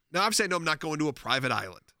experience. Now, obviously, I know I'm not going to a private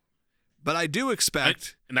island, but I do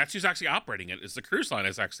expect. And that's who's actually operating it. Is the cruise line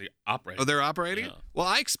is actually operating. Oh, they're operating it? Yeah. Well,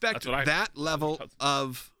 I expect That's what that level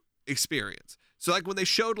of experience. So, like, when they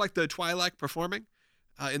showed, like, the Twi'lek performing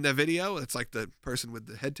in the video, it's like the person with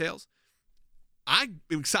the head tails. I'm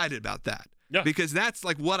excited about that. Yeah. Because that's,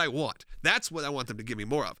 like, what I want. That's what I want them to give me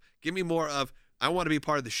more of. Give me more of, I want to be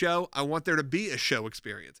part of the show. I want there to be a show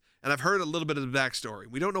experience. And I've heard a little bit of the backstory.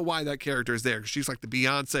 We don't know why that character is there because she's like the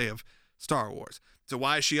Beyonce of Star Wars. So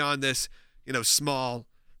why is she on this, small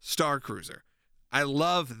Star Cruiser? I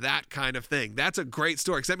love that kind of thing. That's a great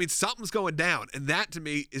story because that means something's going down. And that to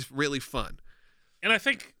me is really fun. And I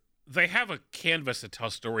think they have a canvas to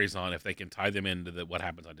tell stories on if they can tie them into what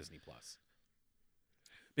happens on Disney Plus.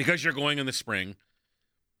 Because you're going in the spring,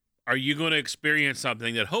 are you going to experience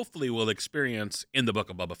something that hopefully we'll experience in the Book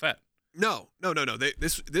of Boba Fett? No.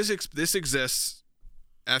 This exists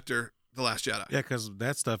after The Last Jedi. Yeah, because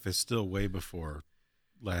that stuff is still way before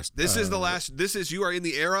last. This is the last. You are in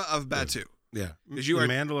the era of Batuu. Yeah, 'Cause you are-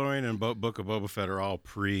 Mandalorian and Book of Boba Fett are all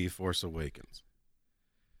pre-Force Awakens.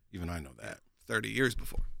 Even I know that. 30 years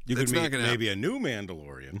before. You That's could not meet gonna maybe a new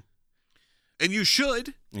Mandalorian, And you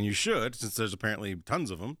should, and you should, since there's apparently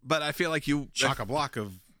tons of them. but I feel like you. Chock a block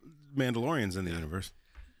of Mandalorians in the universe.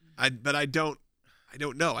 I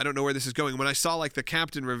don't know. I don't know where this is going. When I saw like the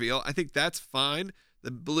captain reveal, I think that's fine.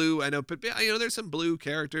 The blue, I know, but there's some blue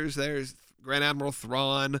characters. There's Grand Admiral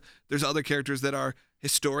Thrawn. There's other characters that are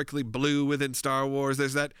historically blue within Star Wars.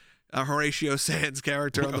 There's that Horatio Sands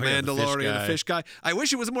character on The yeah, the fish Mandalorian, the guy. fish guy. I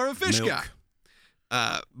wish it was more of a fish Milk.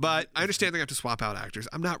 guy. But I understand they have to swap out actors.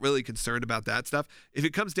 I'm not really concerned about that stuff. If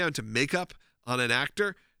it comes down to makeup on an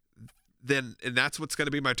actor, and that's what's going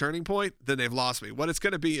to be my turning point, then they've lost me. What it's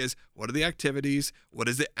going to be is, what are the activities? What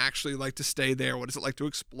is it actually like to stay there? What is it like to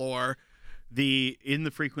explore? In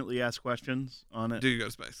the frequently asked questions on it. Do you go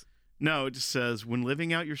to space? No, it just says, when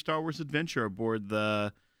living out your Star Wars adventure aboard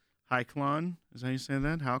the Hyclon, is that how you say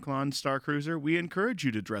that? Hyclon Star Cruiser, we encourage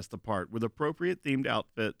you to dress the part with appropriate themed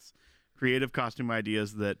outfits, creative costume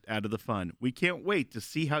ideas that add to the fun. We can't wait to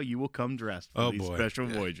see how you will come dressed for Oh, these boy. special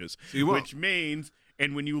voyages. So you won't. Which means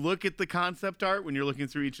And when you look at the concept art, when you're looking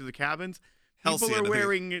through each of the cabins, people Halcyon, I are think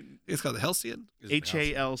wearing It's called the Halcyon.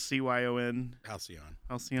 Halcyon. Halcyon.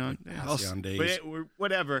 Halcyon. Yeah. Halcyon days. But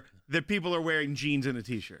whatever. The people are wearing jeans and a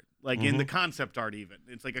t-shirt, like in the concept art. Even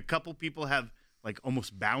it's like a couple people have like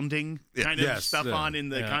almost bounding kind of Yes, stuff yeah. on in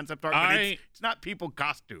the Yeah. concept art, but it's not people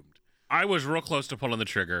costumed. I was real close to pulling the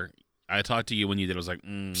trigger. I talked to you when you did. I was like,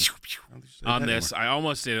 on this. I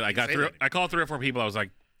almost did it. I got say through. that. I called 3 or 4 people. I was like,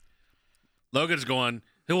 Logan's going.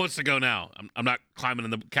 Who wants to go now? I'm not climbing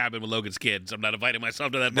in the cabin with Logan's kids. I'm not inviting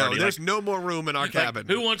myself to that No, party. there's Like, no more room in our like, cabin.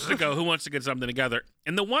 who wants to go? Who wants to get something together?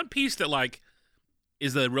 And the one piece that like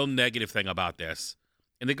is the real negative thing about this,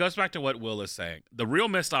 and it goes back to what Will is saying. The real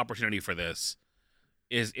missed opportunity for this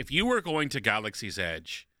is if you were going to Galaxy's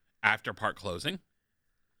Edge after park closing,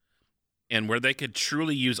 and where they could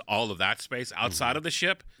truly use all of that space outside of the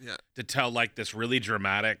ship Yeah. to tell like this really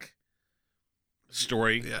dramatic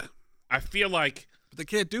story. Yeah. I feel like But they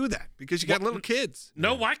can't do that because you got little kids.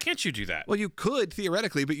 no, why can't you do that? Well, you could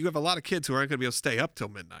theoretically, but you have a lot of kids who aren't going to be able to stay up till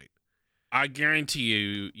midnight. I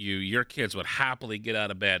guarantee your kids would happily get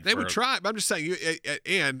out of bed. They for- would try, but I'm just saying,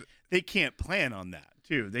 and They can't plan on that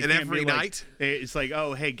too. They And can't every be like- night? it's like,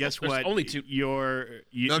 oh, hey, guess There's what? only 2. You,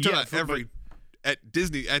 no, I'm talking yeah, about every at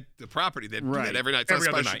Disney at the property they do Right. that every night. It's not every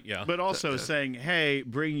other special. night, yeah. But also saying, hey,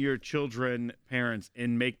 bring your children, parents,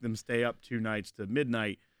 and make them stay up 2 nights to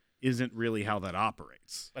midnight isn't really how that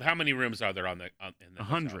operates. But how many rooms are there in the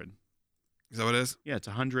 100. Is that what it is? Yeah, it's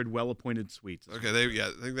 100 well-appointed suites. Okay,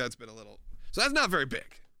 I think that's been a little. So that's not very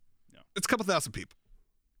big. No. It's a couple thousand people.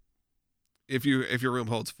 If your room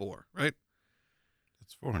holds 4, right?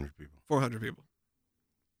 That's 400 people. 400 people.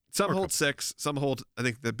 Some hold 6. Some hold. I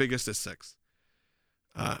think the biggest is 6.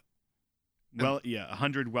 Well, yeah,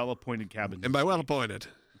 100 well-appointed cabins. And by well appointed,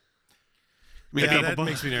 I mean, Yeah, that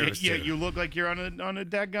makes me nervous, Yeah, too. you look like you're on a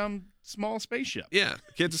daggum small spaceship. yeah,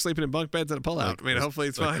 kids are sleeping in bunk beds at a pullout. I mean, hopefully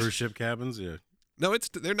it's like fine. cruise ship cabins, yeah. No,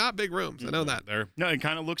 they're not big rooms. I know that. They're No, it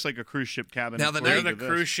kind of looks like a cruise ship cabin. Now, the according they're the to this.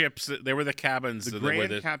 cruise ships. They were the cabins. The that were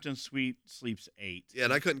Grand the, Captain Suite sleeps 8. Yeah,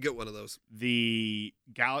 and I couldn't get one of those. The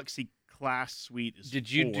Galaxy Class Suite is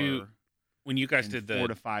Did you 4, do when you guys and did 4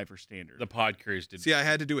 to 5 are standard. the pod cruise? Did See, I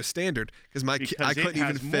had to do a standard because I Because it couldn't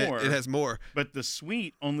even has fit. more. It has more. But the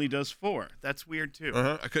suite only does 4. That's weird too.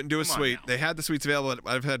 I couldn't do a Come on suite. now. They had the suites available.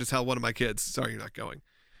 I've had to tell one of my kids, "Sorry, you're not going."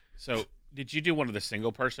 so? Did you do one of the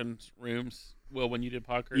single person rooms? Will, when you did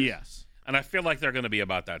pod cruise? Yes. And I feel like they're going to be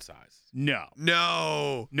about that size. No.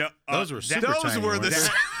 No, No. Those were that- super those tiny were the ones.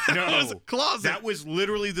 No. those closet. That was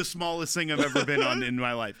literally the smallest thing I've ever been on in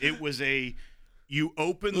my life. It was you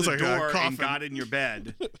opened It was the like a door coffin. and got in your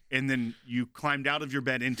bed, and then you climbed out of your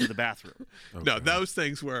bed into the bathroom. No, those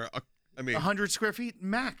things were. I mean, 100 square feet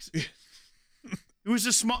max. It was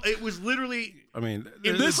a small. It was literally I mean,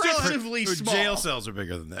 impressively their small. jail cells are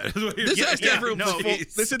bigger than that. is what you're This saying. has to have room no, for.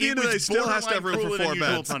 This at the it end of the day was still has to have room borderline for cruel 4 and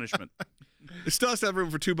unusual beds. punishment. It still has to have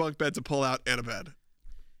room for 2 bunk beds, a pull out, and a bed,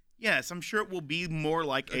 Yes, I'm sure it will be more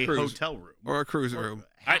like a cruise. hotel room. or a cruise room.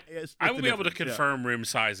 I will be able to Yeah. confirm room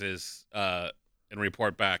sizes and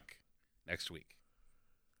report back next week.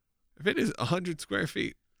 If it is 100 square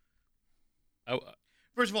feet, Oh,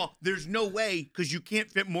 First of all, there's no way because you can't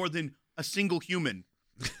fit more than a single human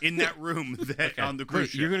in that room that on the cruise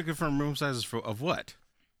Wait, you're ship. going to confirm room sizes of what?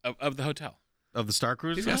 of the hotel. Of the Star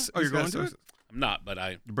Cruise? he's now? got- Oh, you're he's got going to it? some- I'm not, but I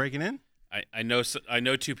You're breaking in?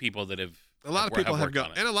 know 2 people that have. A lot of people have worked gone,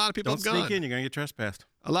 on it. and a lot of people Don't have sneak gone. in. You're going to get trespassed.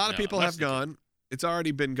 A lot of No, people I'm not have sneaking. gone. It's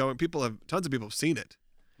already been going. Tons of people have seen it.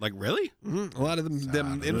 Like, really? A lot of them Like,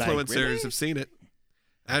 influencers really? have seen it.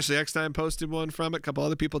 Ashley Eckstein posted one from it. A couple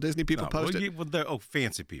other people, Disney people, No, posted.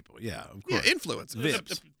 fancy people. Yeah, of Yeah, course. influencers.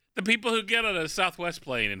 Vips. The people who get on a Southwest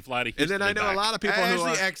plane and fly to And Houston then I know back. a lot of people who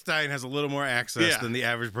Ashley are. Eckstein has a little more access Yeah. than the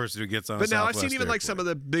average person who gets on But a now I've Southwest seen even like some of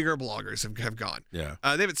airplane. the bigger bloggers have gone. Yeah. They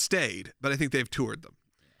haven't stayed, but I think they've toured them.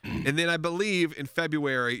 And then I believe in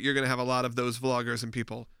February you're going to have a lot of those vloggers and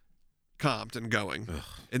people comped and going.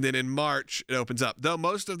 And then in March it opens up. Though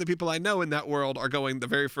most of the people I know in that world are going the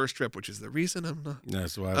very first trip, which is the reason I'm not.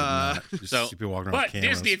 That's why I would not. Just So, see people walking around but with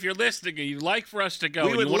cameras. Disney, if you're listening and you'd like for us to go, We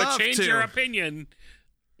and would you want love to change to. your opinion,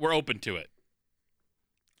 we're open to it.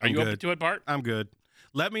 Are I'm you open good. to it, Bart? I'm good.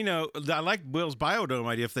 Let me know. I like Will's Biodome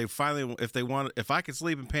idea. If I could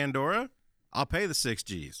sleep in Pandora, I'll pay the 6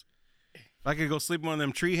 G's. If I could go sleep in one of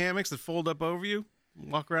them tree hammocks that fold up over you,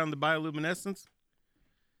 walk around the bioluminescence,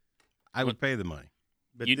 I would pay the money.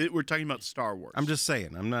 But You- we're talking about Star Wars. I'm just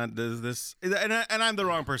saying. I'm not this, and I'm the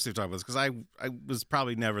wrong person to talk about this because I was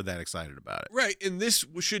probably never that excited about it. Right. And this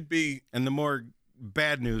should be. And the more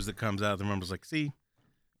bad news that comes out, the more I was like, see,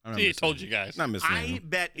 I'm not See, I missing told anything. you guys. Not missing I anything.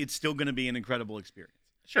 bet it's still going to be an incredible experience.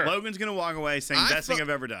 Sure. Logan's going to walk away saying, best thing I've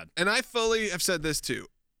ever done. And I fully have said this too.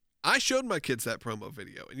 I showed my kids that promo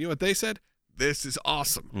video, and you know what they said? This is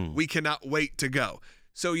awesome. We cannot wait to go.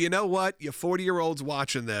 So you know what? You 40-year-olds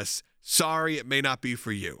watching this, sorry, it may not be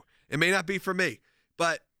for you. It may not be for me.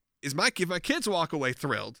 But if my kids walk away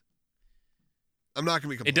thrilled, I'm not going to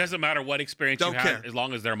be complaining. It doesn't matter what experience Don't you have care. as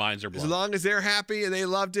long as their minds are blown. As long as they're happy and they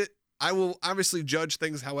loved it, I will obviously judge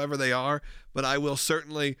things however they are, but I will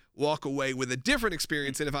certainly walk away with a different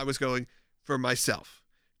experience than if I was going for myself.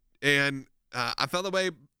 And I felt the way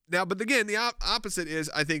now, but again, the opposite is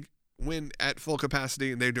I think when at full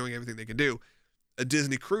capacity and they're doing everything they can do, a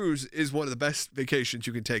Disney cruise is one of the best vacations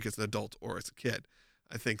you can take as an adult or as a kid.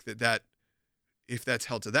 I think that if that's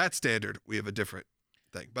held to that standard, we have a different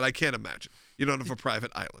thing. But I can't imagine. You don't have a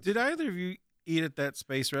private island. Did either of you eat at that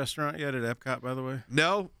space restaurant yet at Epcot, by the way?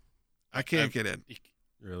 No, I can't get in.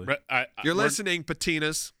 Really? You're listening,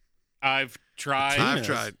 Patinas. I've tried. I've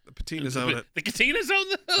tried. The Patinas own it. The Katinas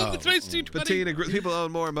own the Space 220. Patina, people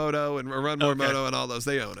own Morimoto and run Morimoto and all those.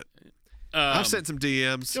 They own it. I've sent some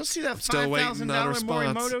DMs. You'll see that I'm still waiting on a $5,000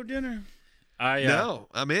 response. Morimoto dinner. No,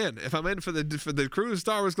 I'm in. If I'm in for the cruise,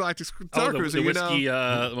 Star Wars Galactic Star Cruise, the you know. whiskey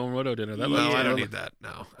Morimoto dinner. That No, was- I don't need that.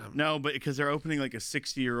 No. No, but because they're opening like a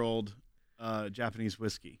 60-year-old Japanese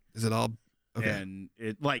whiskey. Is it all okay? And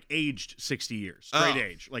it like aged 60 years, straight Oh.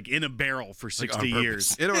 age, like in a barrel for 60 on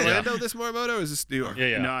years. In Orlando, this Morimoto, or is this New York? Yeah,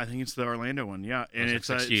 yeah. No, I think it's the Orlando one. Yeah, and It's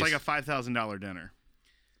it's like it's like a $5,000 dinner.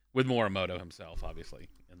 With Morimoto himself, obviously,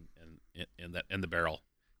 in the barrel.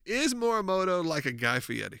 Is Morimoto like a Guy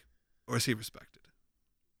Fieri, or is he respected?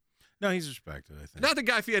 No, he's respected, I think. Not that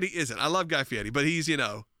Guy Fieri isn't. I love Guy Fieri, but he's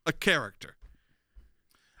a character.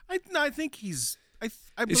 I think he's. I Is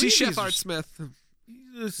believe he Chef he's Art Smith?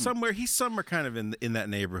 somewhere. He's somewhere kind of in that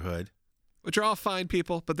neighborhood. Which are all fine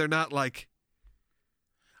people, but they're not like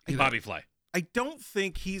Bobby Flay. I don't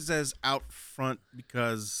think he's as out front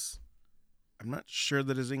because I'm not sure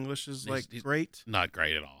that his English is like He's great. Not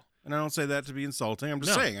great at all. And I don't say that to be insulting. I'm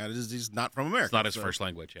just No. saying he's not from America. It's not his so first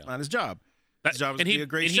language. Yeah. Not his job. That- His job is and to he- be a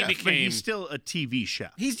great and he chef. became- But he's still a TV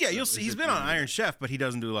chef. You'll see. He's been on Iron Chef, but he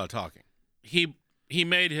doesn't do a lot of talking. He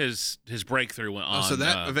made his breakthrough on so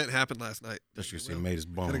that event happened last night. That's just he made his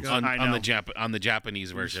bones. Could've gone- on, I on know. the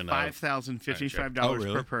Japanese version of $5,055 Oh,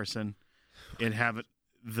 really? per person, and have it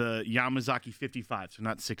the Yamazaki 55, so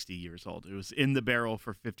not 60 years old. It was in the barrel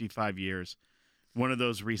for 55 years. One of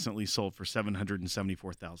those recently sold for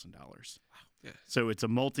 $774,000. Yeah. So it's a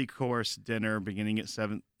multi-course dinner beginning at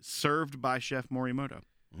 7, served by Chef Morimoto.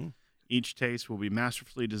 Mm. Each taste will be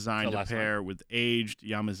masterfully designed So to last pair with aged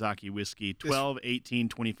Yamazaki whiskey, 12, 18,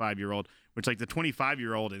 25-year-old, which like the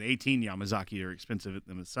 25-year-old and 18 Yamazaki are expensive in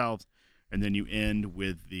themselves. And then you end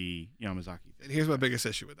with the Yamazaki. And here's my biggest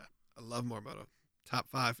issue with that. I love Morimoto. Top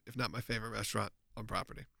 5, if not my favorite restaurant on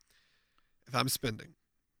property. If I'm spending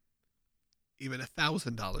even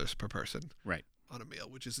 $1,000 per person Right. on a meal,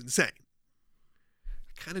 which is insane,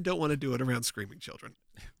 I kind of don't want to do it around screaming children.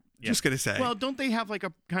 Yeah. Just going to say. Well, don't they have like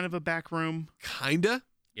a kind of a back room? Kinda.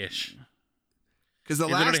 ish. Because the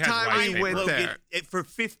It literally last has time rice we paper. went Logan, there, for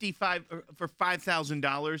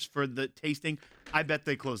 $5,000 for the tasting, I bet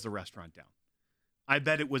they closed the restaurant down. I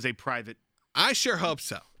bet it was a private. I sure hope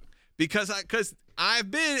so. Because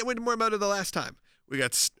I've went to Morimoto the last time.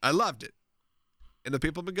 I loved it. And the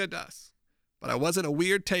people have been good to us. But I was at a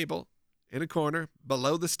weird table in a corner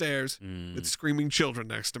below the stairs with screaming children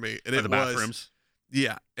next to me. And For it the was bathrooms.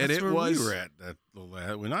 Yeah. And That's it where was we were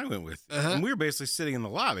at when I went with. Uh-huh. And we were basically sitting in the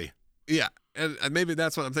lobby. Yeah. And maybe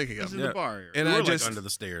that's what I'm thinking This of. is Yeah. the bar area. And We I were, like, just under the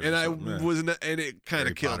stairs. And or I something, yeah. was and it kind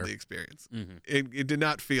Harry of killed Potter. the experience. Mhm. It did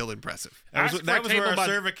not feel impressive. That was, Ask for that a was where table our by-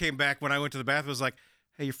 server came back when I went to the bathroom. Was like,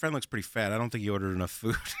 "Hey, your friend looks pretty fat. I don't think you ordered enough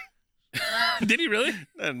food." Did he really?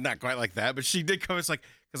 Not quite like that, but she did come. It's like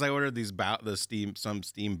because I ordered these some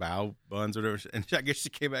steam bao buns or whatever, and I guess she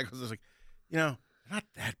came back and was like, they're not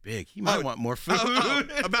that big. He might want more food.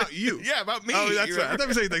 About you. Yeah, about me. Oh, that's You right. I remember? thought you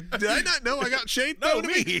were saying, like, did I not know I got shade? No, to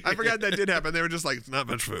me. I forgot that did happen. They were just like, it's not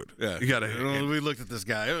much food. Yeah, You got to. We looked at this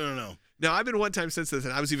guy. I don't know. Now, I've been one time since this,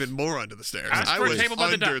 and I was even more under the stairs. Ask I for was a table by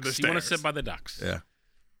the under ducks. the You want to stairs. sit by the ducks. Yeah.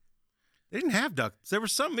 They didn't have ducks. There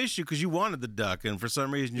was some issue because you wanted the duck, and for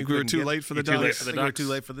some reason you Think we were couldn't too get- late for the You're too late ducks? for the I think we were ducks. too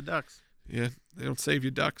late for the ducks. Yeah, they don't save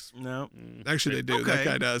you ducks. No. Actually, they do. That Okay.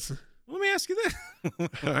 guy does. Let me ask you this.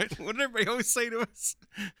 All right. What did everybody always say to us?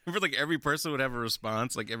 For like every person would have a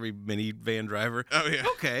response, like every minivan driver. Oh, yeah.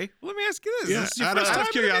 Okay, well, let me ask you this. Yeah, Is this your out of first time in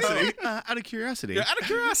a curiosity. minivan? Out of curiosity. Yeah, out of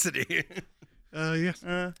curiosity. Yes.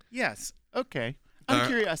 Yes. Okay. Out of Uh,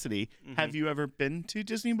 curiosity, have you ever been to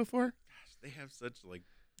Disney before? They have such like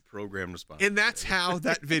Program response. And that's how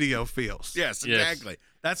that video feels. Yes, Yes. exactly.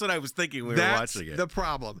 That's what I was thinking when we were That's watching it. the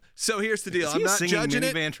problem. So here's the deal. Is I'm he a not singing judging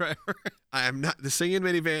it. minivan driver? I am not the singing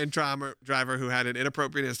minivan driver who had an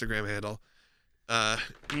inappropriate Instagram handle.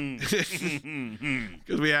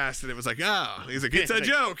 Because we asked, and it was like, oh, he's like, it's a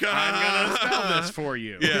joke. I'm gonna spell this for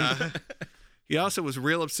you. Yeah. He also was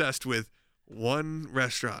real obsessed with one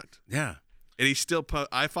restaurant, Yeah. and he still.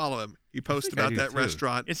 I follow him. He posts think I about do, that too.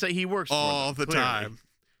 restaurant It's like he works for all them, the clearly. time.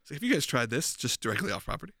 So, have you guys tried this? Just directly off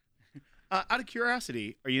property. Out of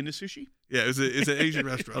curiosity, are you into sushi? Yeah, it's an Asian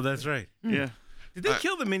restaurant. Oh, that's right. Yeah. Did they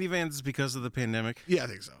kill the minivans because of the pandemic? Yeah, I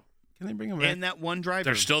think so. Can they bring them back? And that one driver.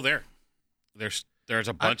 They're still there. There's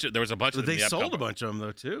a bunch. There was a bunch But of they them in the sold Epcot. a bunch of them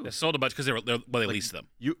though too. They sold a bunch because they leased them.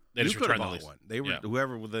 You They just could have returned the bought lease. one. They were Yeah.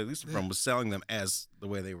 whoever they leased them from was selling them as the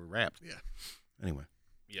way they were wrapped. Yeah. Anyway,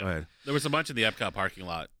 Yeah. go ahead. There was a bunch in the Epcot parking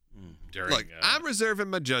lot during. Look, I'm reserving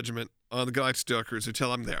my judgment on the Galactic Steel Cruise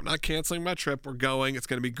until I'm there. I'm not canceling my trip. We're going. It's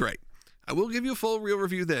going to be great. I will give you a full real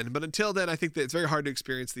review then, but until then, I think that it's very hard to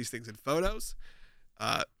experience these things in photos.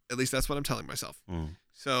 At least that's what I'm telling myself.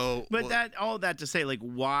 So, But all that to say, like,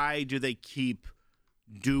 why do they keep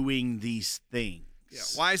doing these things? yeah,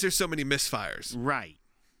 why is there so many misfires? Right.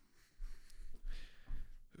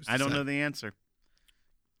 Who's to I don't say? know the answer.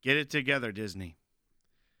 Get it together, Disney.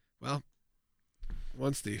 Well,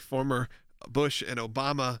 once the former Bush and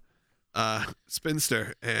Obama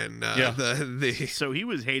spinster and Yeah. the So he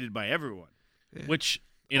was hated by everyone. which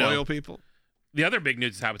oil people. the other big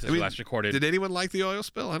news that happened since we last recorded. Did anyone like the oil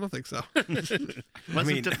spill? I don't think so.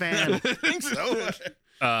 Wasn't a fan. I think so.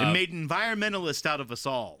 It made environmentalists out of us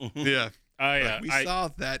all. Yeah. I We saw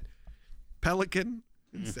that pelican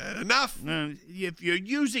and said, enough. If you're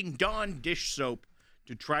using Dawn dish soap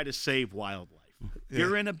to try to save wildlife,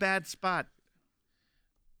 you're in a bad spot.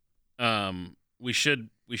 we should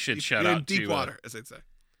shout You're in out deep to water, as they'd say.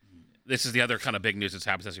 this is the other kind of big news that's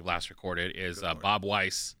happened since we last recorded is Bob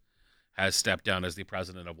Weiss has stepped down as the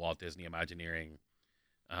president of Walt Disney Imagineering,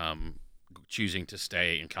 choosing to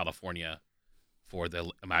stay in California for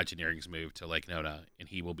the Imagineering's move to Lake Nona, and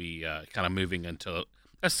he will be kind of moving into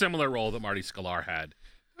a similar role that Marty Sklar had,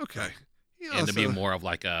 Okay. He and to be also- more of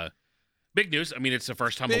like a big news. I mean, it's the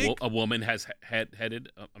first time Big? a woman has headed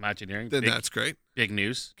Imagineering. Then big, that's great. big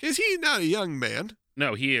news. Because he's not a young man.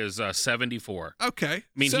 No, he is 74. Okay. I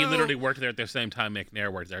mean, he So- literally worked there at the same time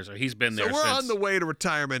McNair worked there, so he's been So there we're since. on the way to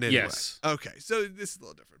retirement anyway. Yes. Okay. So this is a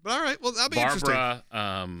little different. But all right. Well, that'll be interesting. Barbara,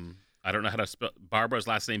 I don't know how to spell Barbara's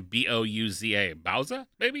last name. Bouza. Bauza,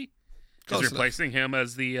 maybe. Close Is enough. replacing him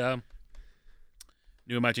as the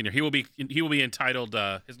new Imagineer. He will be entitled.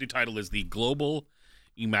 His new title is the Global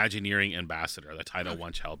Imagineering Ambassador. The title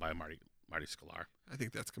once held by Marty Sklar. I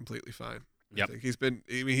think that's completely fine. Yep. I think he's been.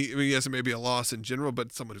 I mean, he has maybe a loss in general,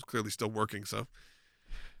 but someone who's clearly still working. So,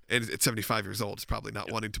 and at 75 years old, is probably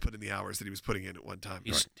not wanting to put in the hours that he was putting in at one time.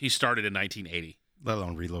 He started in 1980. Let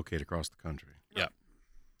alone relocate across the country. Yeah.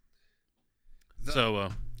 The-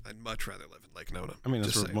 So I'd much rather live in Lake Nona. I mean,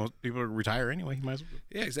 that's Just where saying. most people retire anyway. You might as well.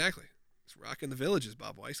 Yeah, exactly. It's rocking the villages,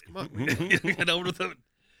 Bob Weiss. Come on. get over the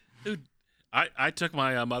dude. I took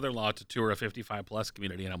my mother-in-law to tour a 55+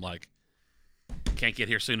 community, and I'm like, can't get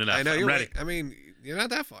here soon enough. I know I'm you're ready. right. I mean, you're not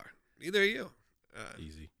that far. Neither are you.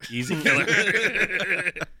 Easy. Easy killer.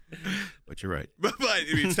 But you're right. But I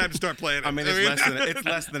mean, it's time to start playing. I mean, it's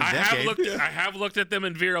less than a I decade. have looked at them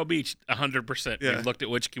in Vero Beach 100%. Yeah. We've looked at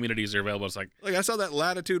which communities are available. It's like Like I saw that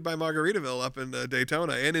Latitude by Margaritaville up in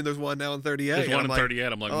Daytona, and then there's one now in 38. there's And one I'm in like,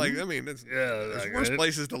 38. I'm like, I mean, there's worse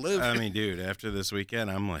places to live. I mean, dude, after this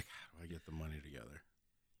weekend, I'm like, how do I get the money together?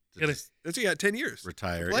 To Get just That's you got 10 years.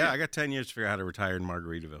 retire. Play. Yeah, I got 10 years to figure out how to retire in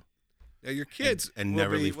Margaritaville. Now your kids and will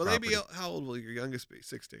never be, leave will they be? property. How old will your youngest be?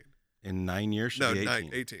 16. In 9 years, she'll No, be 18. 9,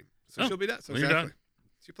 18. So Oh, she'll be done. So well, you're exactly. done.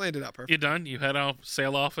 So you planned it out perfect. you done? You head off,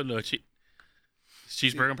 sail off into a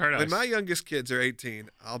cheeseburger in paradise. When my youngest kids are 18,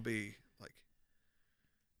 I'll be like,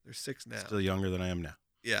 they're 6 now. Still younger than I am now.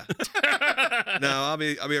 Yeah. No, I'll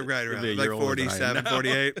be right You'll around be a like year older than I am 47, now.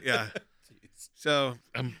 48. Yeah. So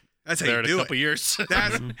that's how there you in a do couple it. years.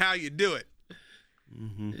 That's how you do it.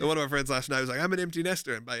 Mm-hmm. And one of our friends last night was like, I'm an empty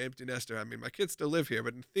nester. And by empty nester, I mean my kids still live here,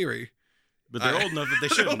 but in theory. But they're old enough that they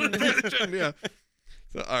shouldn't. Yeah.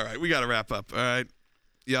 So, all right, we got to wrap up. All right.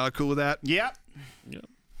 Y'all cool with that? Yep.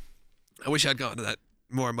 I wish I'd gone to that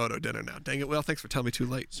Morimoto dinner now. Dang it. Well, thanks for telling me too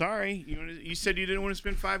late. Sorry. You said you didn't want to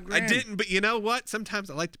spend $5 I grand. didn't, but you know what? Sometimes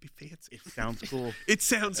I like to be fancy. It sounds cool. It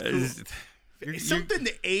sounds cool. Something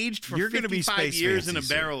that aged for you're gonna be 55 space years in a fancy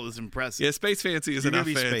soon. barrel is impressive. Yeah, space fancy is You're gonna enough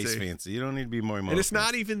be fancy. space fancy. You don't need to be Morimoto. And it's not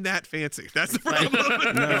fancy. even that fancy. That's the Like,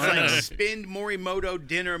 problem. it's like spend Morimoto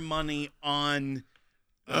dinner money on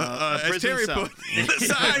as prison Terry cell. put,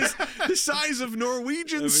 the size of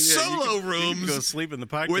Norwegian solo You rooms. can go sleep in the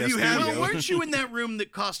podcast Where you have- studio. Well, weren't you in that room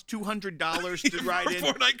that cost $200 to ride in?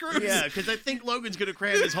 Four-night cruise. Yeah, because I think Logan's going to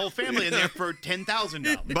cram his whole family in there for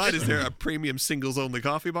 $10,000. But is there a premium singles-only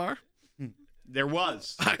coffee bar? There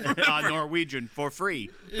was on Norwegian for free,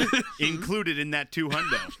 included in that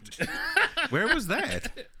 $200. Where was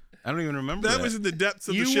that? I don't even remember That was in the depths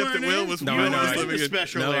of the ship that weren't Will in? was, No, Will I know. was I in living the in.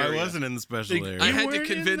 special No, area. I wasn't in the special area. I You had to weren't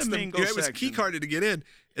in convince the them. mingle Yeah, it was section. key carded to get in,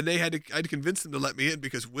 and I had to convince them to let me in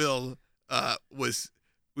because Will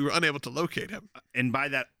we were unable to locate him. And by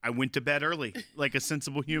that, I went to bed early, like a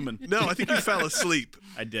sensible human. No, I think you fell asleep.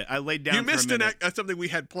 I did. I laid down You missed for a minute. something we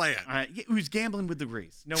had planned. He was gambling with the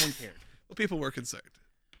grease. No one cared. Well, people were concerned.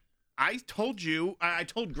 I told you. I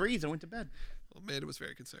told Grease I went to bed. Well, Amanda was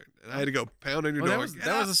very concerned, and I had to go pound on your Well, door.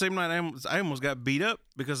 that was the same night I almost got beat up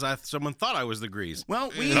because someone thought I was the grease.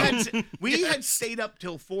 Well, we had stayed up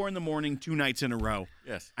till 4 a.m. 2 nights in a row.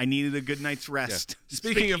 Yes. I needed a good night's rest.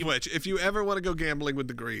 Speaking of which, if you ever want to go gambling with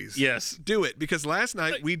the Grease, Yes. do it, because last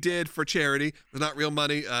night we did for charity. It was not real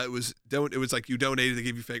money. It was like you donated. They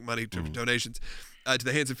gave you fake money to donations to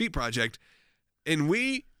the Hands and Feet Project, and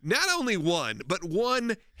we not only won, but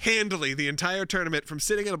won handily the entire tournament from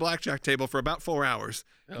sitting at a blackjack table for about 4 hours.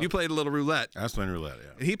 You played a little roulette, I was playing roulette, yeah.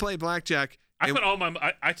 and he played blackjack. I and- put all my.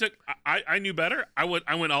 I knew better. I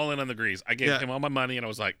went all in on the Grease. I gave Yeah. him all my money, and I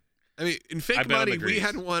was like, I mean, in I fake bet on money, the we Grease.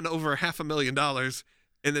 had won over $500,000,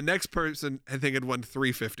 and the next person I think had won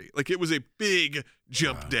 $350. Like, it was a big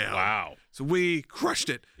jump down. wow. So we crushed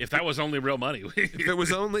it. If that was only real money, If it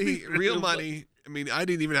was only real money, I mean, I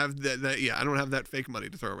didn't even have that. Yeah, I don't have that fake money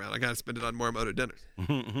to throw around. I got to spend it on Morimoto dinners.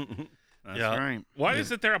 That's Yeah. right. Why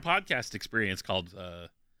isn't there a podcast experience called,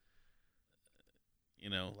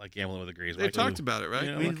 like Gambling with the Grease? They talked about it, right?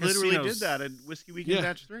 Yeah. We Like literally casinos. did that at Whiskey Weekend Yeah.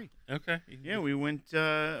 Batch 3. Okay. Yeah, we went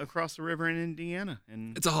across the river in Indiana.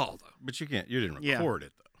 And It's a haul, though. But you didn't Yeah. record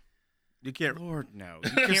it, though. You can't. Lord, no. You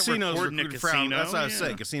can't Casinos record in a frown. casino. That's what I was Yeah.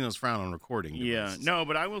 saying. Casinos frown on recording. Yeah, devices. no,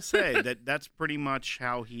 but I will say that's pretty much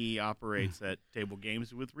how he operates at table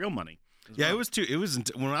games with real money. as Yeah, well. it was too. It was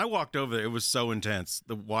when I walked over there. It was so intense.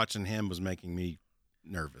 The watching him was making me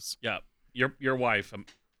nervous. Yeah. Your wife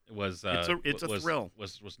was It's a was, thrill.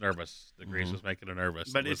 was nervous. The Grease was making her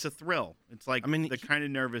nervous. But It it's a thrill. It's like I mean, the kind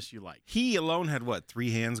of nervous you like. He alone had what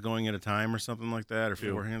 3 hands going at a time or something like that, or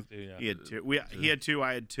 4 hands. yeah. He had two. He had two.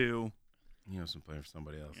 I had two. He was playing for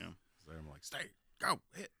somebody else. Yeah. So I'm like, stay, go,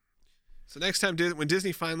 hit. So next time, when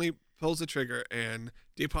Disney finally pulls the trigger and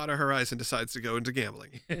Deepwater Horizon decides to go into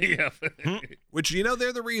gambling, yeah. which,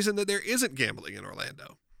 they're the reason that there isn't gambling in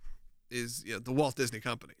Orlando, is the Walt Disney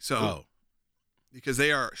Company. So because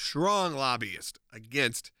they are strong lobbyists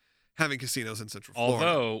against having casinos in Central Florida.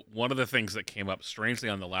 Although one of the things that came up strangely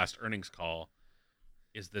on the last earnings call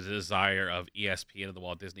is the desire of ESPN and the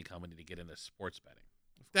Walt Disney Company to get into sports betting.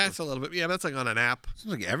 That's a little bit, that's like on an app.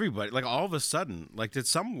 Seems like everybody, like all of a sudden, like did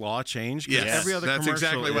some law change? 'Cause Yes, every other that's commercial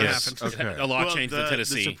exactly what is- happened. Okay. A law Well, changed in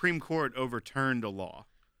Tennessee. The Supreme Court overturned a law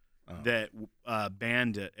that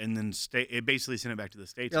banned it, and then it basically sent it back to the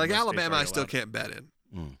states. Yeah, like and most states Alabama, I already still allowed it. can't bet in.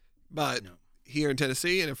 Mm. But here in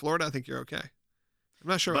Tennessee and in Florida, I think you're okay. I'm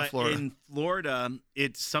not sure about But Florida. in Florida,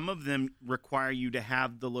 some of them require you to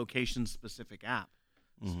have the location-specific app.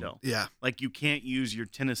 Still, Yeah. like you can't use your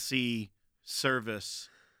Tennessee service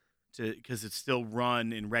because it's still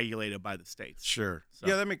run and regulated by the states. Sure. So-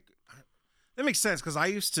 Yeah, that makes sense because I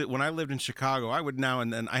used to when I lived in Chicago, I would now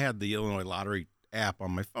and then I had the Illinois Lottery app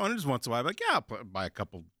on my phone. And just once in a while, I'd be like, yeah, I'll buy a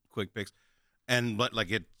couple quick picks, but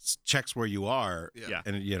like it checks where you are. Yeah.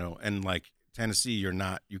 And and like Tennessee,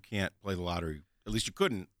 you can't play the lottery. At least you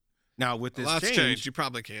couldn't. Now with A this lot's change, changed. You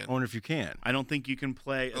probably can. I wonder if you can. I don't think you can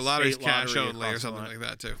play a The lottery's state cash lottery only or across the something line. like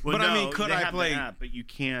that, too. Well, But I no, mean, could they I have the play- app, but you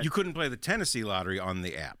can't. You couldn't play the Tennessee lottery on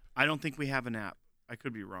the app. I don't think we have an app. I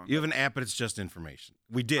could be wrong. You have an app, but it's just information.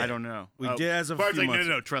 We did. I don't know. We Oh, did as of a Bart's few like, months.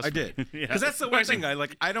 No, trust I me. did. Yeah. Because that's the one Well,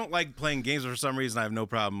 thing I don't like playing games for some reason. I have no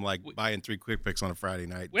problem like buying 3 quick picks on a Friday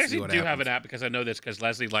night. We see actually what do have happens. an app because I know this because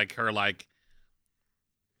Leslie,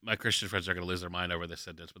 my Christian friends are going to lose their mind over this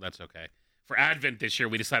sentence, but that's okay. For Advent this year,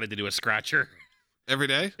 we decided to do a scratcher. Every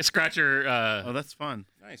day? A scratcher. Oh, that's fun.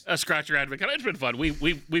 Nice. A scratcher Advent. It's been fun.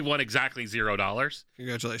 We won exactly $0,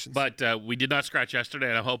 Congratulations. but we did not scratch yesterday,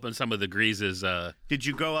 and I'm hoping some of the greases. Did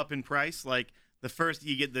you go up in price? Like the first,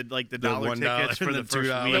 you get the dollar $1 tickets for and the the first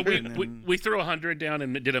 $2. week. No, and then- we threw 100 down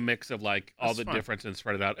and did a mix of like all That's the fun. difference and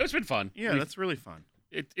spread it out. It's been fun. yeah, that's really fun.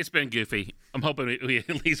 It's been goofy. I'm hoping we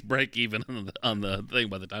at least break even on the thing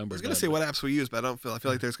by the time I we're was done. going to say what apps we use, but I feel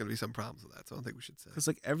like there's going to be some problems with that, so I don't think we should say. Because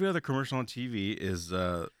like every other commercial on TV is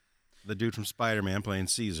the dude from Spider-Man playing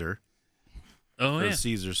Caesar. Oh, for yeah.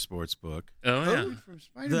 Caesars Sportsbook. Oh, yeah. From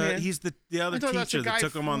Spider-Man. He's the other I thought that's teacher the that guy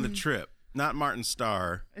took him on the from- trip, not Martin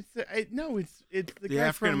Starr, It's the the guy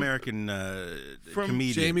African American from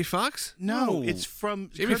comedian. Jamie Foxx? No, No. it's from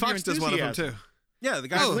Jamie Curb Your Foxx does one of them Enthusiasm. too. Yeah, the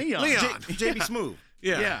guy. Oh, Leon. Leon. JB Smoove.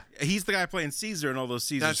 Yeah. He's the guy playing Caesar and all those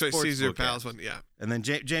Caesar. That's right, Caesar Sportsbook Pals ads. one. Yeah. And then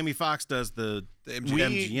Jamie Foxx does the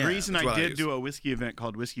MGM. Reason that's I what I did use. do a whiskey event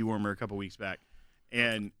called Whiskey Warmer a couple weeks back,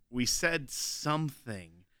 and we said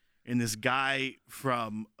something, and this guy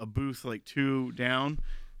from a booth like 2 down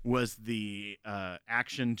was the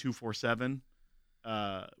Action 247,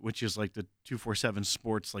 which is like the 247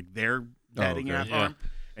 Sports, like their betting okay. app Yeah. arm.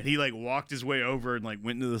 And he like walked his way over and like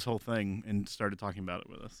went into this whole thing and started talking about it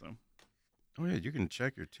with us. So Oh yeah, you can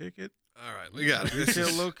check your ticket. All right, we got it. Retail This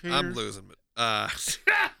is- locator. I'm losing, but all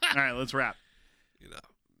right, let's wrap. you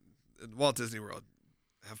know, Walt Disney World.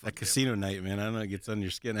 Have fun, That casino night, man. I know it gets under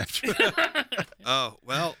your skin after. man. Oh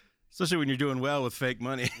well, Especially when you're doing well with fake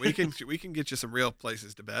money. we can get you some real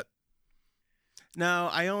places to bet. No,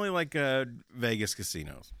 I only like Vegas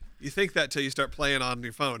casinos. You think that till you start playing on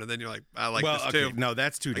your phone, and then you're like, I like well, this okay, too. no,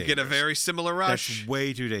 that's too I dangerous. get a very similar rush. That's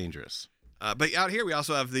way too dangerous. But out here, we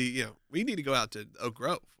also have we need to go out to Oak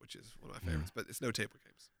Grove, which is one of my favorites, but it's no table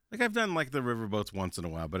games. Like I've done like the riverboats once in a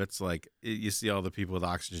while, but it's like you see all the people with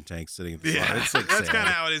oxygen tanks sitting at the Yeah, front. It's like that's sad. kind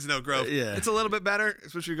of how it is in Oak Grove. Yeah. It's a little bit better,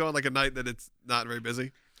 especially going like a night that it's not very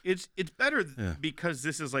busy. It's better Yeah. because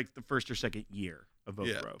this is like the first or second year of Oak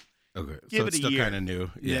Yeah. Grove. Okay, Give so it it's a still year. kind of new.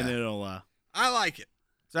 Then Yeah. it'll I like it.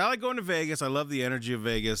 So I like going to Vegas. I love the energy of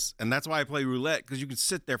Vegas, and that's why I play roulette because you can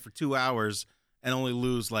sit there for 2 hours and only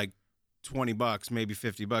lose like $20, maybe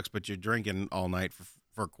 $50, but you're drinking all night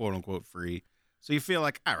for quote unquote free. So you feel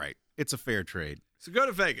like, all right, it's a fair trade. So go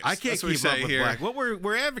to Vegas. I can't That's what we keep up say with here. black. What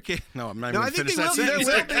we're advocating. No, I'm not No, I even think finished that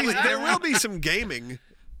sentence. there will be some gaming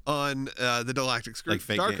on the Galactic Like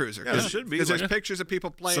fake Star game. Cruiser. Yeah, there should be, because there's like- pictures of people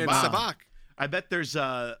playing Sabacc. Sabacc. I bet there's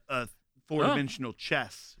a four-dimensional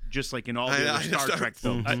chess, just like in all the I- other I- Star Trek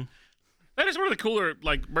films. Mhm. That is one of the cooler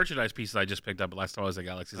like merchandise pieces I just picked up last time I was at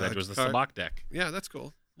Galaxy's Edge was the card. Sabacc deck. Yeah, that's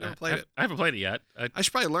cool. Never played it. I haven't played it yet. I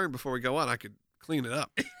should probably learn before we go on. I could clean it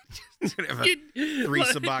up. Three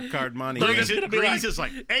Sabacc card money. Logan's Grease, gonna be Grease like- is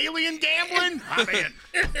like, alien gambling? I'm in.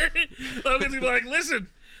 Logan's gonna be like, listen,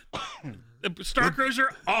 the Star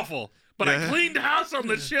Cruiser awful, but I Yeah. cleaned house on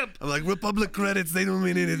the ship. I'm like, Republic credits, they don't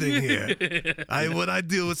mean anything here. What I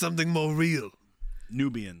deal with something more real.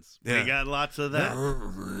 Nubians. Yeah. We got lots of that.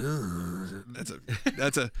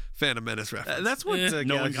 That's a Phantom Menace reference. That's what No one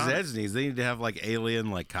Galaxy's got it. Edge needs. They need to have like alien,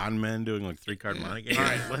 like con men doing like 3-card money games. All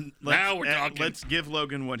right, Now we're talking. Let's give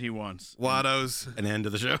Logan what he wants. Watto's An end to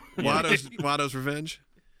the show. Watto's Revenge.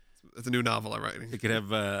 It's a new novel I'm writing. It could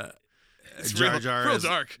have It's Jar real, Jar real as-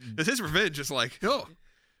 dark. His revenge is like, oh,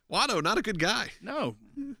 Watto, not a good guy. No,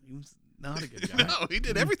 he was not a good guy. No, he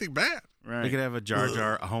did everything bad. Right. They could have a Jar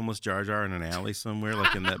Jar, a homeless Jar Jar in an alley somewhere,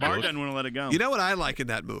 like in that Bart book. doesn't want to let it go. You know what I like in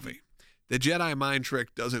that movie? The Jedi mind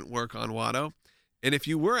trick doesn't work on Watto. And if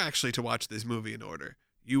you were actually to watch this movie in order,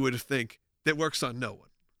 you would think that works on no one.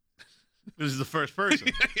 This is the first person.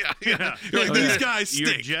 yeah. You're like, these guys Your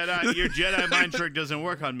stink. Jedi mind trick doesn't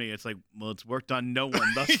work on me. It's like, well, it's worked on no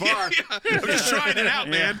one thus far. I'm just trying it out,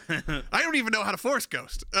 man. Yeah. I don't even know how to Force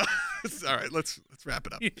Ghost. All right, let's wrap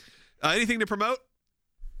it up. Anything to promote?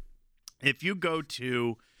 If you go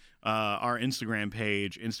to our Instagram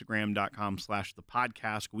page,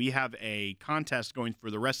 instagram.com/thepodcast, we have a contest going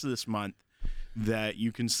for the rest of this month that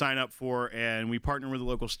you can sign up for, and we partner with a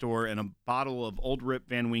local store and a bottle of Old Rip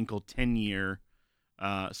Van Winkle 10-year.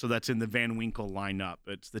 So that's in the Van Winkle lineup.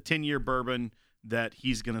 It's the 10-year bourbon that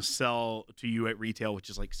he's going to sell to you at retail, which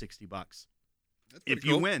is like $60. That's If pretty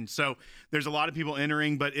you cool. win. So there's a lot of people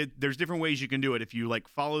entering, but there's different ways you can do it. If you like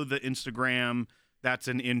follow the Instagram, that's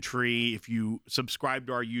an entry. If you subscribe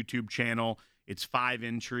to our YouTube channel, it's 5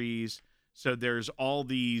 entries. So there's all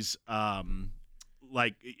these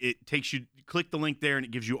like it takes you click the link there and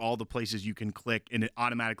it gives you all the places you can click, and it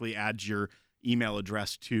automatically adds your email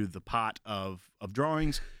address to the pot of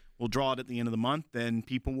drawings. We'll draw it at the end of the month, then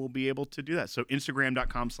people will be able to do that. So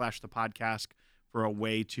instagram.com/thepodcast for a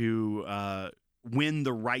way to win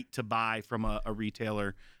the right to buy from a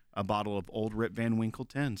retailer a bottle of Old Rip Van Winkle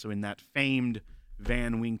 10. So in that famed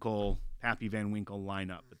Van Winkle, Pappy Van Winkle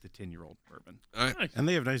lineup with the 10-year-old bourbon. All right. And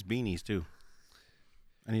they have nice beanies too.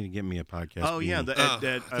 I need to get me a podcast. Oh, yeah. beanie.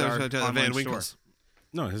 At I our was talking online Van store. Winkles.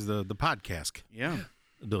 No, it's the podcast. Yeah.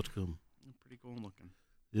 .com. Pretty cool looking.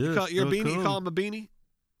 You're a beanie? You call him a beanie?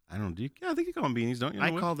 I don't do. Yeah, I think you call them beanies, don't you?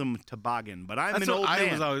 I call them toboggan, but I'm That's an what old I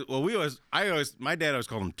man. was always. Well, my dad always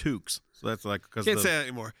called them toques. So that's like because Can't say that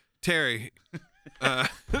anymore.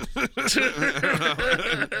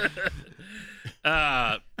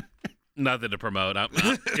 Nothing to promote.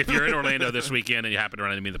 If you're in Orlando this weekend and you happen to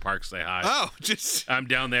run into me in the park, say hi. Oh, just I'm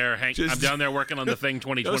down there. I'm down there working on the thing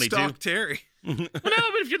go 2022. stalk Terry. Well, no, but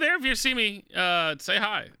if you're there, if you see me, say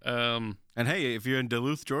hi. And hey, if you're in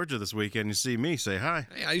Duluth, Georgia this weekend, you see me, say hi.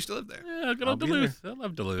 Hey, I used to live there. Yeah, good I'll old be Duluth. I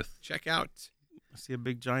love Duluth. Check out. I see a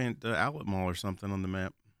big giant outlet mall or something on the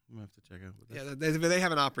map. I'm gonna have to check out. What that- Yeah, they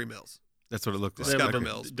have an Opry Mills. That's what it looked like. Discover Okay.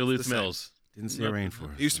 Mills. Duluth The same. Mills. Didn't see a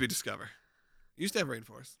rainforest. It used to be Discover. Used to have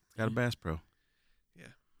Rainforest. Got a Bass Pro.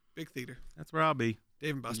 Big theater. That's where I'll be.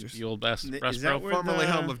 Dave and Buster's. The old best. Is Breast that Pro. where Formerly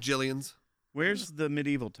the- home of Jillian's. Where's the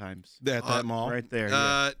medieval times? At that mall. Right there.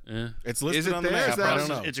 Yeah. It's listed Is it on the there? map. Is that- I don't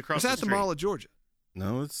know. It's across Is the that the street. Mall of Georgia?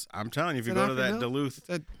 No, it's. I'm telling you, if Is you that go to Opry that Mill? Duluth, Is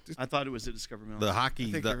that just- I thought it was at Discover Mill. the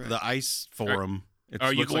hockey, think the, you're right. the ice forum. It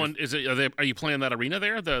Are you looks like- going? Is it? Are you playing that arena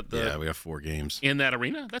there? yeah, we have 4 games. In that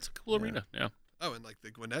arena? That's a cool arena. Yeah. Oh, in like the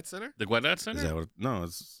Gwinnett Center? The Gwinnett Center. Is that what? No,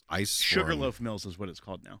 it's ice. Forum. Sugarloaf Mills is what it's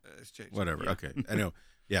called now. It's changed. Whatever. Yeah. Okay. I know.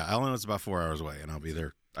 Yeah, I know it's about 4 hours away, and I'll be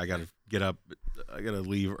there. I got to get up. I got to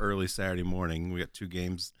leave early Saturday morning. We got 2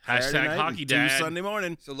 games. Hashtag Saturday night hockey and 2 dad. Sunday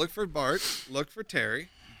morning. So look for Bart. Look for Terry.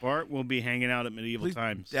 Bart will be hanging out at medieval Please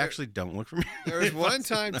times. Actually, don't look for me. There was one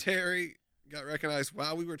time Terry got recognized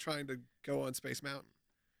while we were trying to go on Space Mountain.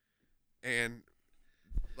 And,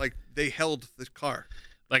 like, they held the car.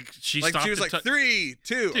 Like she Like, stopped. she was and like, tou- 3,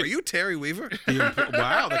 2. Are you Terry Weaver?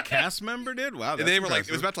 Wow, the cast member did. Wow, And they were like,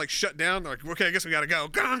 it was about to like shut down. They're like, okay, I guess we got to go.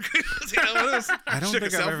 Go on. See how it is? I don't Shook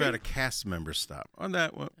think a I've ever selfie. had a cast member stop on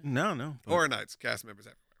that one. No. Or nights, cast members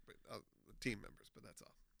everywhere, but team members, but that's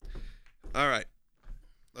all. All right.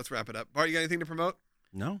 Let's wrap it up. Bart, you got anything to promote?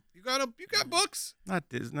 no, You got books? not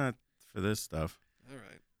for this stuff. All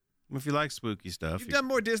right. If you like spooky stuff, You've done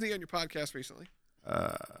more Disney on your podcast recently.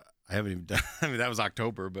 I haven't even done. I mean, that was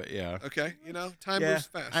October, but yeah. Okay. You know, time Yeah, moves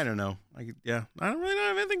fast. I don't know. I don't really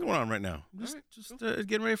have anything going on right now. All right,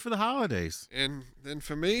 Getting ready for the holidays. And then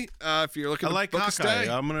for me, if you're looking I to like book a Hawkeye. stay,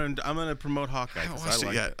 I'm gonna promote Hawkeye. I haven't 'cause watched it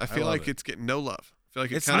like yet. I feel love like it. it's getting no love. I feel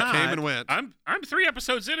like it It's kind of not. came and went. I'm 3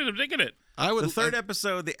 episodes in and I'm digging it. I would The third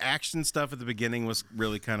episode, the action stuff at the beginning was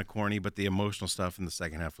really kind of corny, but the emotional stuff in the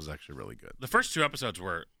second half was actually really good. The first 2 episodes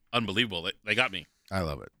were unbelievable. They got me. I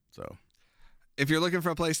love it. So If you're looking for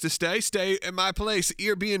a place to stay at my place,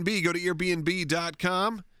 Airbnb. Go to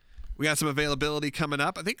Airbnb.com. We got some availability coming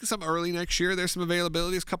up. I think some early next year. There's some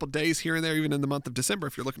availability. There's a couple days here and there, even in the month of December,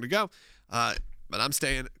 if you're looking to go. But I'm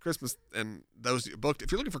staying Christmas, and those booked.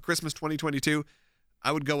 If you're looking for Christmas 2022,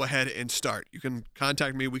 I would go ahead and start. You can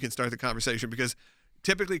contact me. We can start the conversation because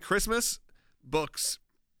typically Christmas books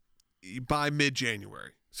by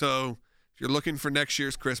mid-January. So if you're looking for next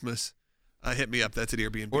year's Christmas, hit me up. That's at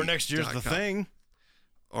Airbnb. or next year's the thing.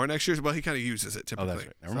 Or next year's, well, he kind of uses it Oh, typically. that's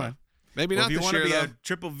right. Never mind. Maybe Well, not if you this want to year, be though. a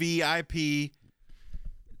triple VIP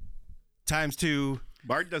times 2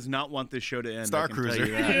 Bart does not want this show to end. Star I can tell Cruiser.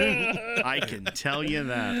 you that. I can tell you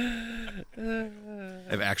that. I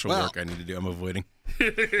have actual Well- work I need to do. I'm avoiding.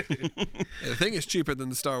 The thing is cheaper than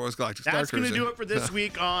the Star Wars Galactic Star That's going Cruiser. to do it for this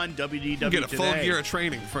week on WDW You get a full Today. year of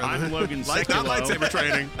training for I'm Logan not Sekulow. lightsaber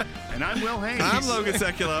training. And I'm Will Haynes. I'm Logan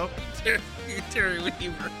Sekulow, Terry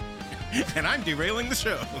Weaver. And I'm derailing the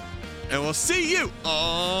show. and we'll see you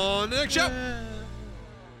on the next show.